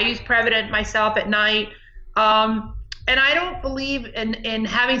 I use Prevident myself at night. And I don't believe in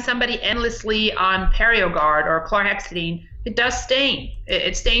having somebody endlessly on PerioGuard or chlorhexidine. It does stain.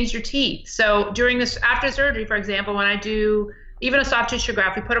 It stains your teeth. So during this, after surgery, for example, when I do even a soft tissue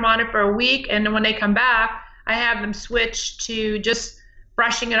graft, we put them on it for a week, and then when they come back, I have them switch to just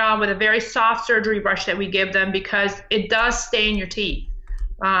brushing it on with a very soft surgery brush that we give them, because it does stain your teeth.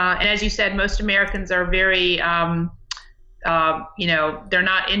 And as you said, most Americans are very, they're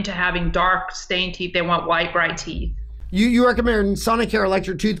not into having dark stained teeth. They want white, bright teeth. You recommend Sonicare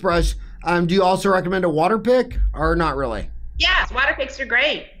electric toothbrush. Do you also recommend a water pick, or not really? Yes, water picks are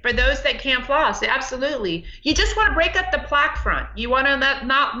great for those that can't floss. Absolutely. You just want to break up the plaque front. You want to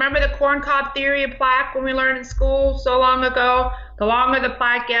not remember the corncob theory of plaque when we learned in school so long ago. The longer the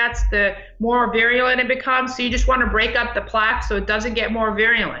plaque gets, the more virulent it becomes. So you just want to break up the plaque so it doesn't get more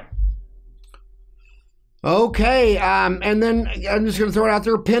virulent. Okay, and then I'm just going to throw it out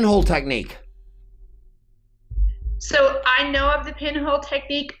there, pinhole technique. So I know of the pinhole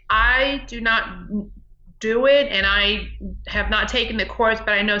technique. I do not do it, and I have not taken the course, but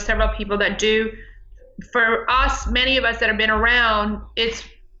I know several people that do. For us, many of us that have been around, it's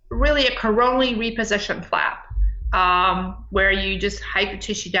really a coronally repositioned flap, where you just hike the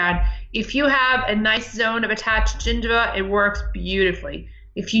tissue down. If you have a nice zone of attached gingiva, it works beautifully.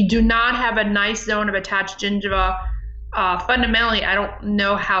 If you do not have a nice zone of attached gingiva, fundamentally, I don't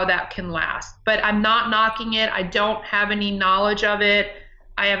know how that can last. But I'm not knocking it. I don't have any knowledge of it.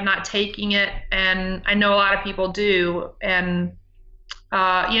 I have not taken it, and I know a lot of people do. And for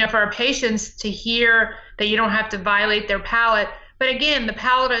our patients to hear that you don't have to violate their palate. But again, the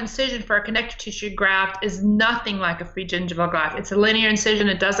palatal incision for a connective tissue graft is nothing like a free gingival graft. It's a linear incision.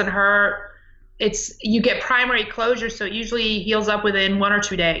 It doesn't hurt. You get primary closure, so it usually heals up within 1 or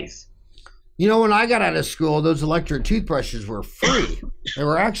 2 days. When I got out of school, those electric toothbrushes were free. They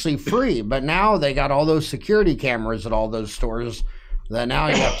were actually free, but now they got all those security cameras at all those stores that now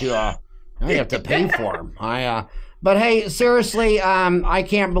you have to pay for them. But hey, seriously, I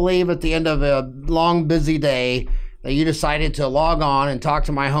can't believe at the end of a long, busy day that you decided to log on and talk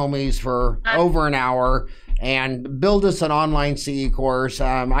to my homies for over an hour and build us an online CE course.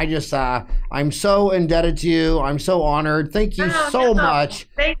 I'm so indebted to you. I'm so honored. Thank you so much.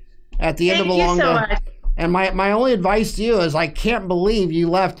 At the end of a long day. And my only advice to you is, I can't believe you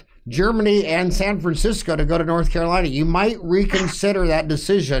left Germany and San Francisco to go to North Carolina. You might reconsider that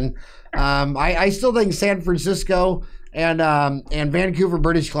decision. I still think San Francisco and Vancouver,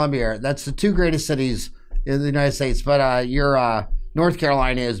 British Columbia, that's the 2 greatest cities in the United States. But North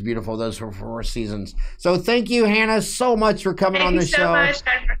Carolina is beautiful. Those were 4 seasons. So thank you, Hana, so much for coming on the show. Thank you so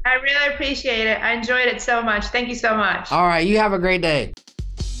much. I really appreciate it. I enjoyed it so much. Thank you so much. All right. You have a great day.